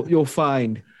 That you'll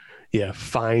find. Yeah,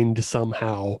 find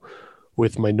somehow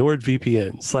with my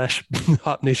NordVPN /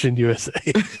 Hop Nation USA.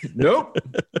 Nope.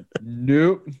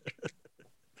 Nope.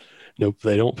 Nope,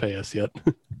 they don't pay us yet.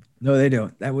 No, they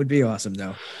don't. That would be awesome,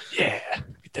 though. Yeah,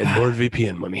 get that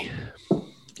NordVPN money.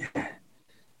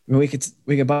 I mean,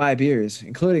 we could buy beers,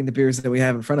 including the beers that we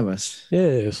have in front of us.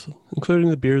 Yes, including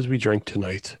the beers we drank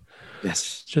tonight.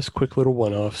 Yes. Just quick little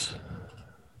one-offs.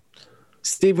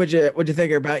 Steve, what'd you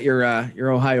think about your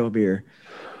Ohio beer?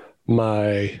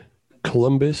 My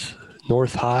Columbus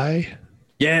North High.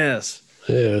 Yes.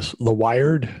 Yes, the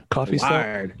Wired coffee stout.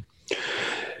 Wired.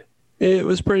 It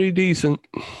was pretty decent.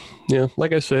 Yeah,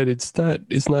 like I said, it's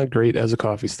not great as a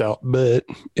coffee stout, but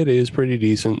it is pretty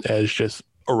decent as just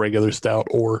a regular stout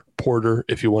or porter,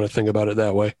 if you want to think about it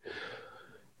that way.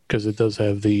 Because it does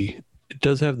have the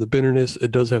bitterness,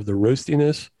 it does have the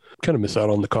roastiness. Kind of miss out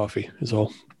on the coffee is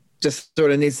all. Just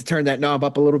sort of needs to turn that knob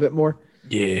up a little bit more.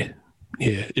 Yeah.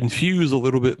 Infuse a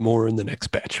little bit more in the next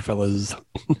batch, fellas.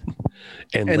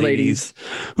 and ladies.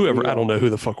 Whoever, I don't know who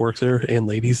the fuck works there, and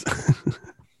ladies.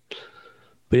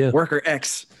 But yeah. Worker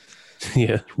X.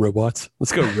 Yeah, robots.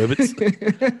 Let's go, robots.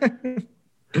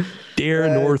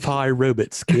 Dear North High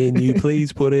robots, can you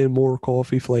please put in more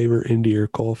coffee flavor into your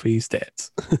coffee stats?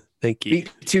 Thank you.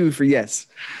 Beat 2 for yes.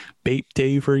 Beep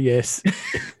 2 for yes.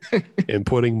 And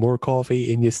putting more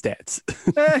coffee in your stats.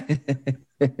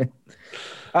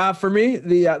 For me,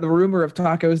 the rumor of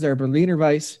tacos, they're Berliner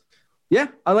Weiss. Yeah,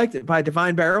 I liked it by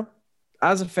Divine Barrel. I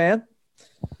was a fan.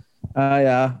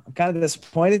 I'm kind of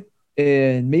disappointed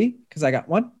in me because I got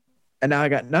one and now I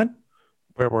got none.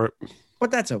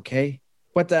 But that's okay.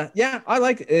 But yeah, I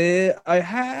like it. I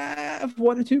have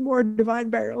 1 or 2 more Divine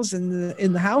Barrels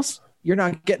in the house. You're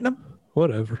not getting them.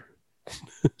 Whatever.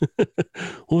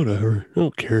 Whatever. I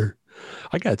don't care.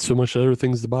 I got so much other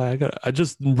things to buy. I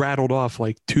just rattled off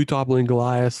like 2 Toppling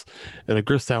Goliaths and a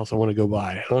Grist House I want to go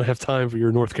buy. I don't have time for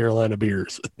your North Carolina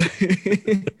beers.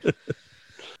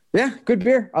 Yeah, good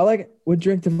beer. I like it. Would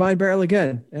drink Divine Barrel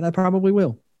again, and I probably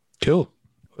will. Cool.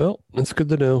 Well, that's good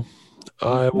to know.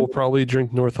 I will probably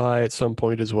drink North High at some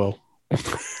point as well.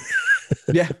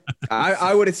 Yeah,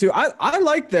 I would too. I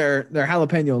like their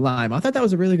jalapeno lime. I thought that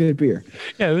was a really good beer.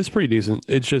 Yeah, it was pretty decent.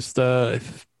 It's just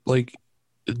like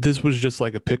this was just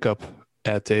like a pickup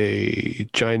at a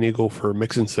Giant Eagle for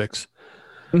Mix and Six.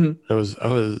 Mm-hmm.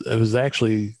 I was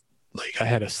actually like I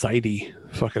had a sidey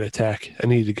fucking attack. I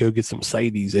needed to go get some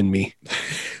sideys in me.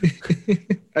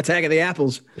 Attack of the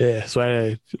apples. Yeah, so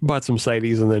I bought some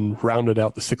sideys and then rounded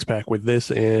out the 6-pack with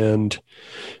this and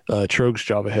Trogs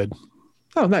Java Head.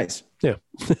 Oh, nice. Yeah.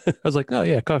 I was like, oh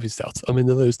yeah, coffee stouts. I'm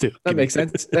into those too. That makes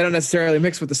sense. They don't necessarily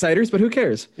mix with the ciders, but who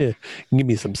cares? Yeah. Give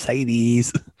me some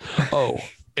sideys. Oh,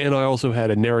 and I also had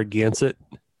a Narragansett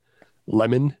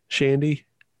lemon shandy.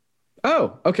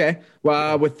 Oh, okay.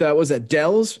 Well, with was that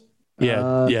Dell's?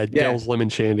 Yeah, Dell's lemon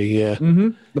shandy. Yeah. Mm-hmm.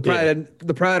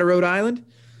 The Pride of Rhode Island.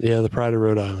 Yeah, the Pride of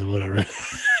Rhode Island, whatever.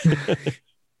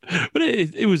 But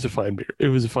it was a fine beer. It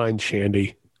was a fine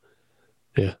shandy.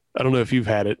 Yeah. I don't know if you've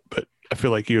had it, but I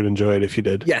feel like you would enjoy it if you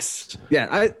did. Yes.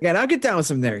 Yeah. I'll get down with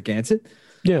some Narragansett.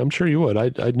 Yeah, I'm sure you would.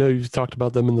 I know you've talked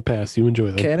about them in the past. You enjoy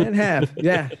them. Can and have.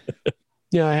 Yeah.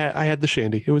 Yeah, I had the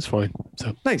shandy. It was fine.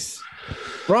 So nice.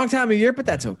 Wrong time of year, but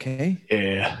that's okay.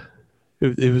 Yeah.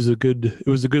 It was a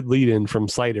good lead in from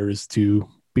ciders to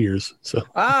beers. So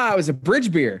it was a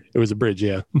bridge beer. it was a bridge,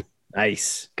 yeah.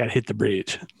 Nice. Got to hit the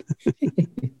bridge.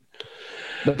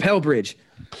 The Pell Bridge.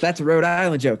 That's a Rhode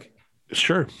Island joke.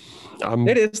 Sure.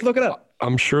 It is. Look it up.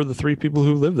 I'm sure the 3 people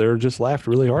who lived there just laughed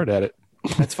really hard at it.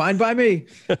 That's fine by me.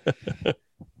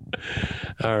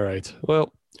 All right.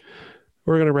 Well,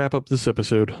 we're going to wrap up this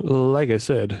episode. Like I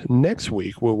said, next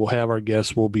week we'll have our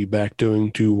guests. We'll be back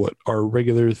doing to what our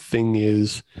regular thing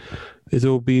is.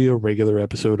 It'll be a regular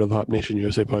episode of the Hop Nation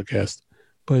USA podcast.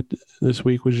 But this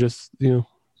week was just,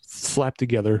 slapped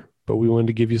together. But we wanted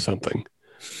to give you something.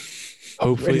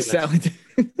 Hopefully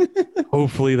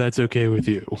that's okay with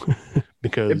you.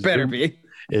 Because it better be.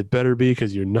 It better be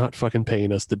because you're not fucking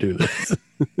paying us to do this.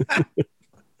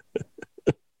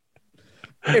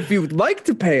 If you'd like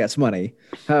to pay us money,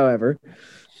 however,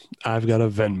 I've got a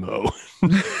Venmo.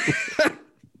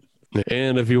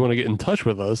 And if you want to get in touch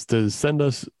with us to send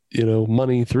us,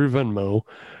 money through Venmo,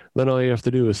 then all you have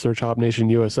to do is search Hop Nation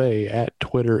USA at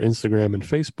Twitter, Instagram, and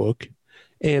Facebook.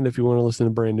 And if you want to listen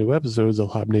to brand new episodes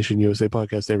of Hop Nation USA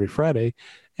podcast every Friday,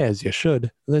 as you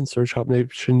should, then search Hop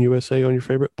Nation USA on your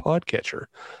favorite podcatcher,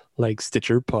 like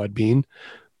Stitcher, Podbean,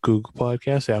 Google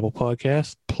Podcasts, Apple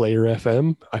Podcasts, Player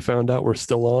FM. I found out we're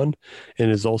still on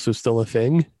and is also still a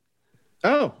thing.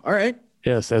 Oh, all right.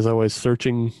 Yes, as I was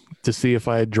searching to see if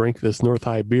I had drank this North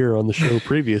High beer on the show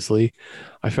previously,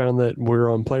 I found that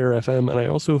we're on Player FM, and I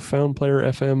also found Player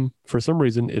FM, for some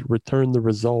reason, it returned the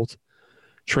result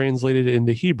translated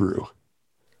into Hebrew.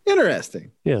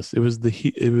 Interesting. Yes, it was the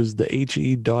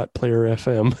he.player.fm.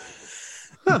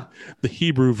 Huh. The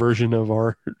Hebrew version of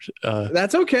our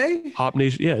that's okay. Hop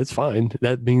Nation. Yeah, it's fine.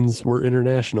 That means we're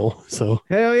international. So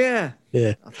hell yeah.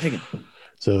 Yeah. I'll take it.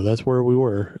 So that's where we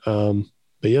were.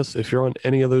 But yes, if you're on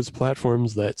any of those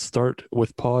platforms that start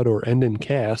with pod or end in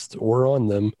cast, we're on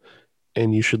them,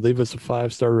 and you should leave us a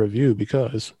 5-star review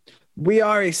because we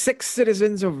are a 6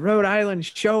 citizens of Rhode Island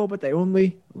show, but they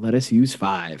only let us use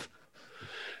 5.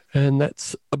 And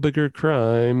that's a bigger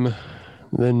crime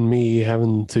than me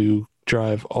having to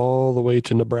drive all the way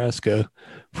to Nebraska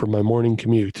for my morning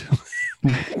commute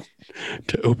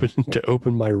to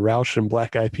open my Roush and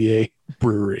Black IPA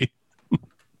brewery.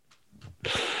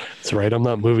 That's right. I'm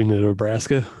not moving to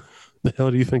Nebraska. The hell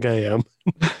do you think I am?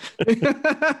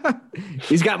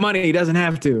 He's got money. He doesn't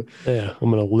have to. Yeah.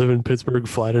 I'm going to live in Pittsburgh,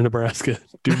 fly to Nebraska,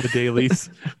 do the dailies,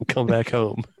 and come back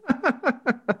home.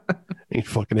 Ain't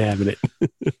fucking having it.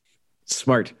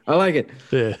 Smart. I like it.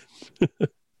 Yeah.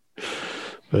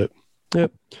 But,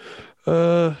 yep.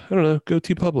 I don't know. Go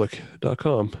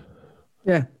tpublic.com.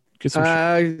 Yeah. Get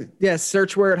some yeah.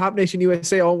 Search word Hop Nation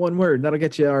USA, all one word. That'll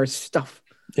get you our stuff.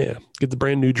 Yeah. Get the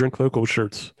brand new Drink Local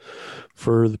shirts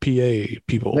for the PA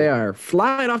people. They are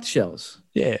flying off the shelves.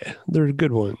 Yeah. They're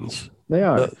good ones. They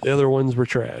are. The other ones were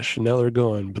trash and now they're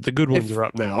gone, but the good ones are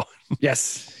up now.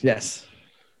 Yes. Yes.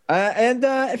 And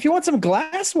if you want some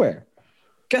glassware,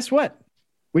 guess what?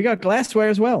 We got glassware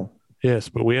as well. Yes,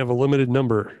 but we have a limited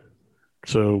number.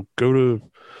 So go to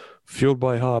Fueled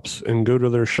by Hops and go to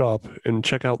their shop and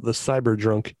check out the Cyber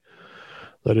Drunk.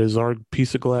 That is our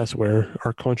piece of glassware,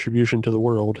 our contribution to the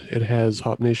world. It has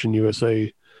Hop Nation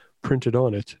USA printed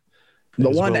on it. The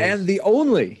one and the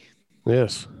only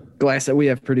yes glass that we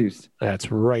have produced.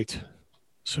 That's right.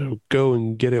 So go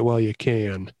and get it while you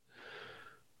can.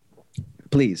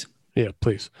 Please. Yeah,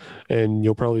 please. And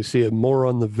you'll probably see it more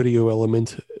on the video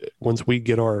element once we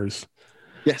get ours.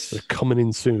 Yes. They're coming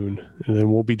in soon, and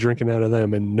then we'll be drinking out of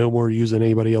them, and no more using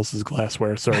anybody else's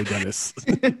glassware. Sorry, Dennis.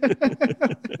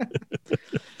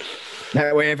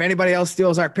 That way, if anybody else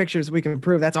steals our pictures, we can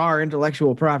prove that's our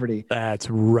intellectual property. That's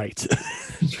right.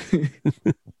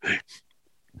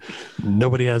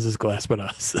 Nobody has this glass but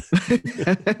us.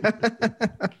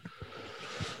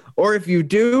 Or if you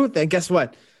do, then guess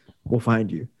what? We'll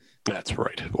find you. That's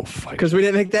right. We'll fight. Because we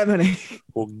didn't make that many.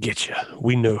 We'll get you.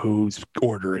 We know who's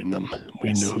ordering them. We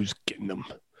Yes. know who's getting them.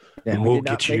 Yeah, and we we'll did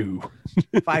not get you.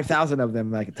 5,000 of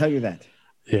them, I can tell you that.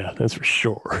 Yeah, that's for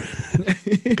sure.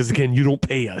 Because again, you don't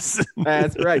pay us.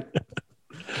 That's right.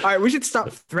 All right, we should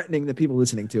stop threatening the people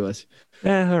listening to us.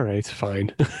 All right,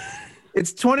 fine.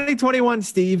 It's 2021,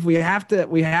 Steve. We have to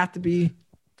be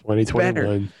 2021.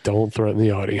 better. Don't threaten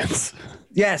the audience.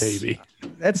 Yes. Maybe.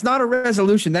 That's not a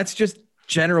resolution. That's just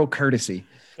general courtesy.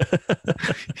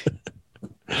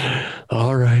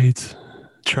 All right.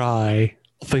 Try.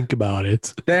 Think about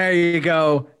it. There you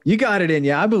go. You got it in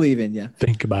you. I believe in you.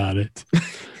 Think about it.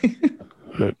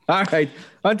 All right.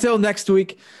 Until next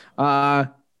week.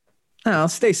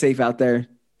 Stay safe out there.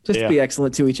 Just Yeah. be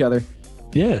excellent to each other.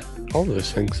 Yeah, all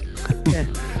those things. Yeah.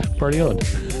 Party on.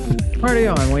 Party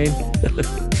on, Wayne.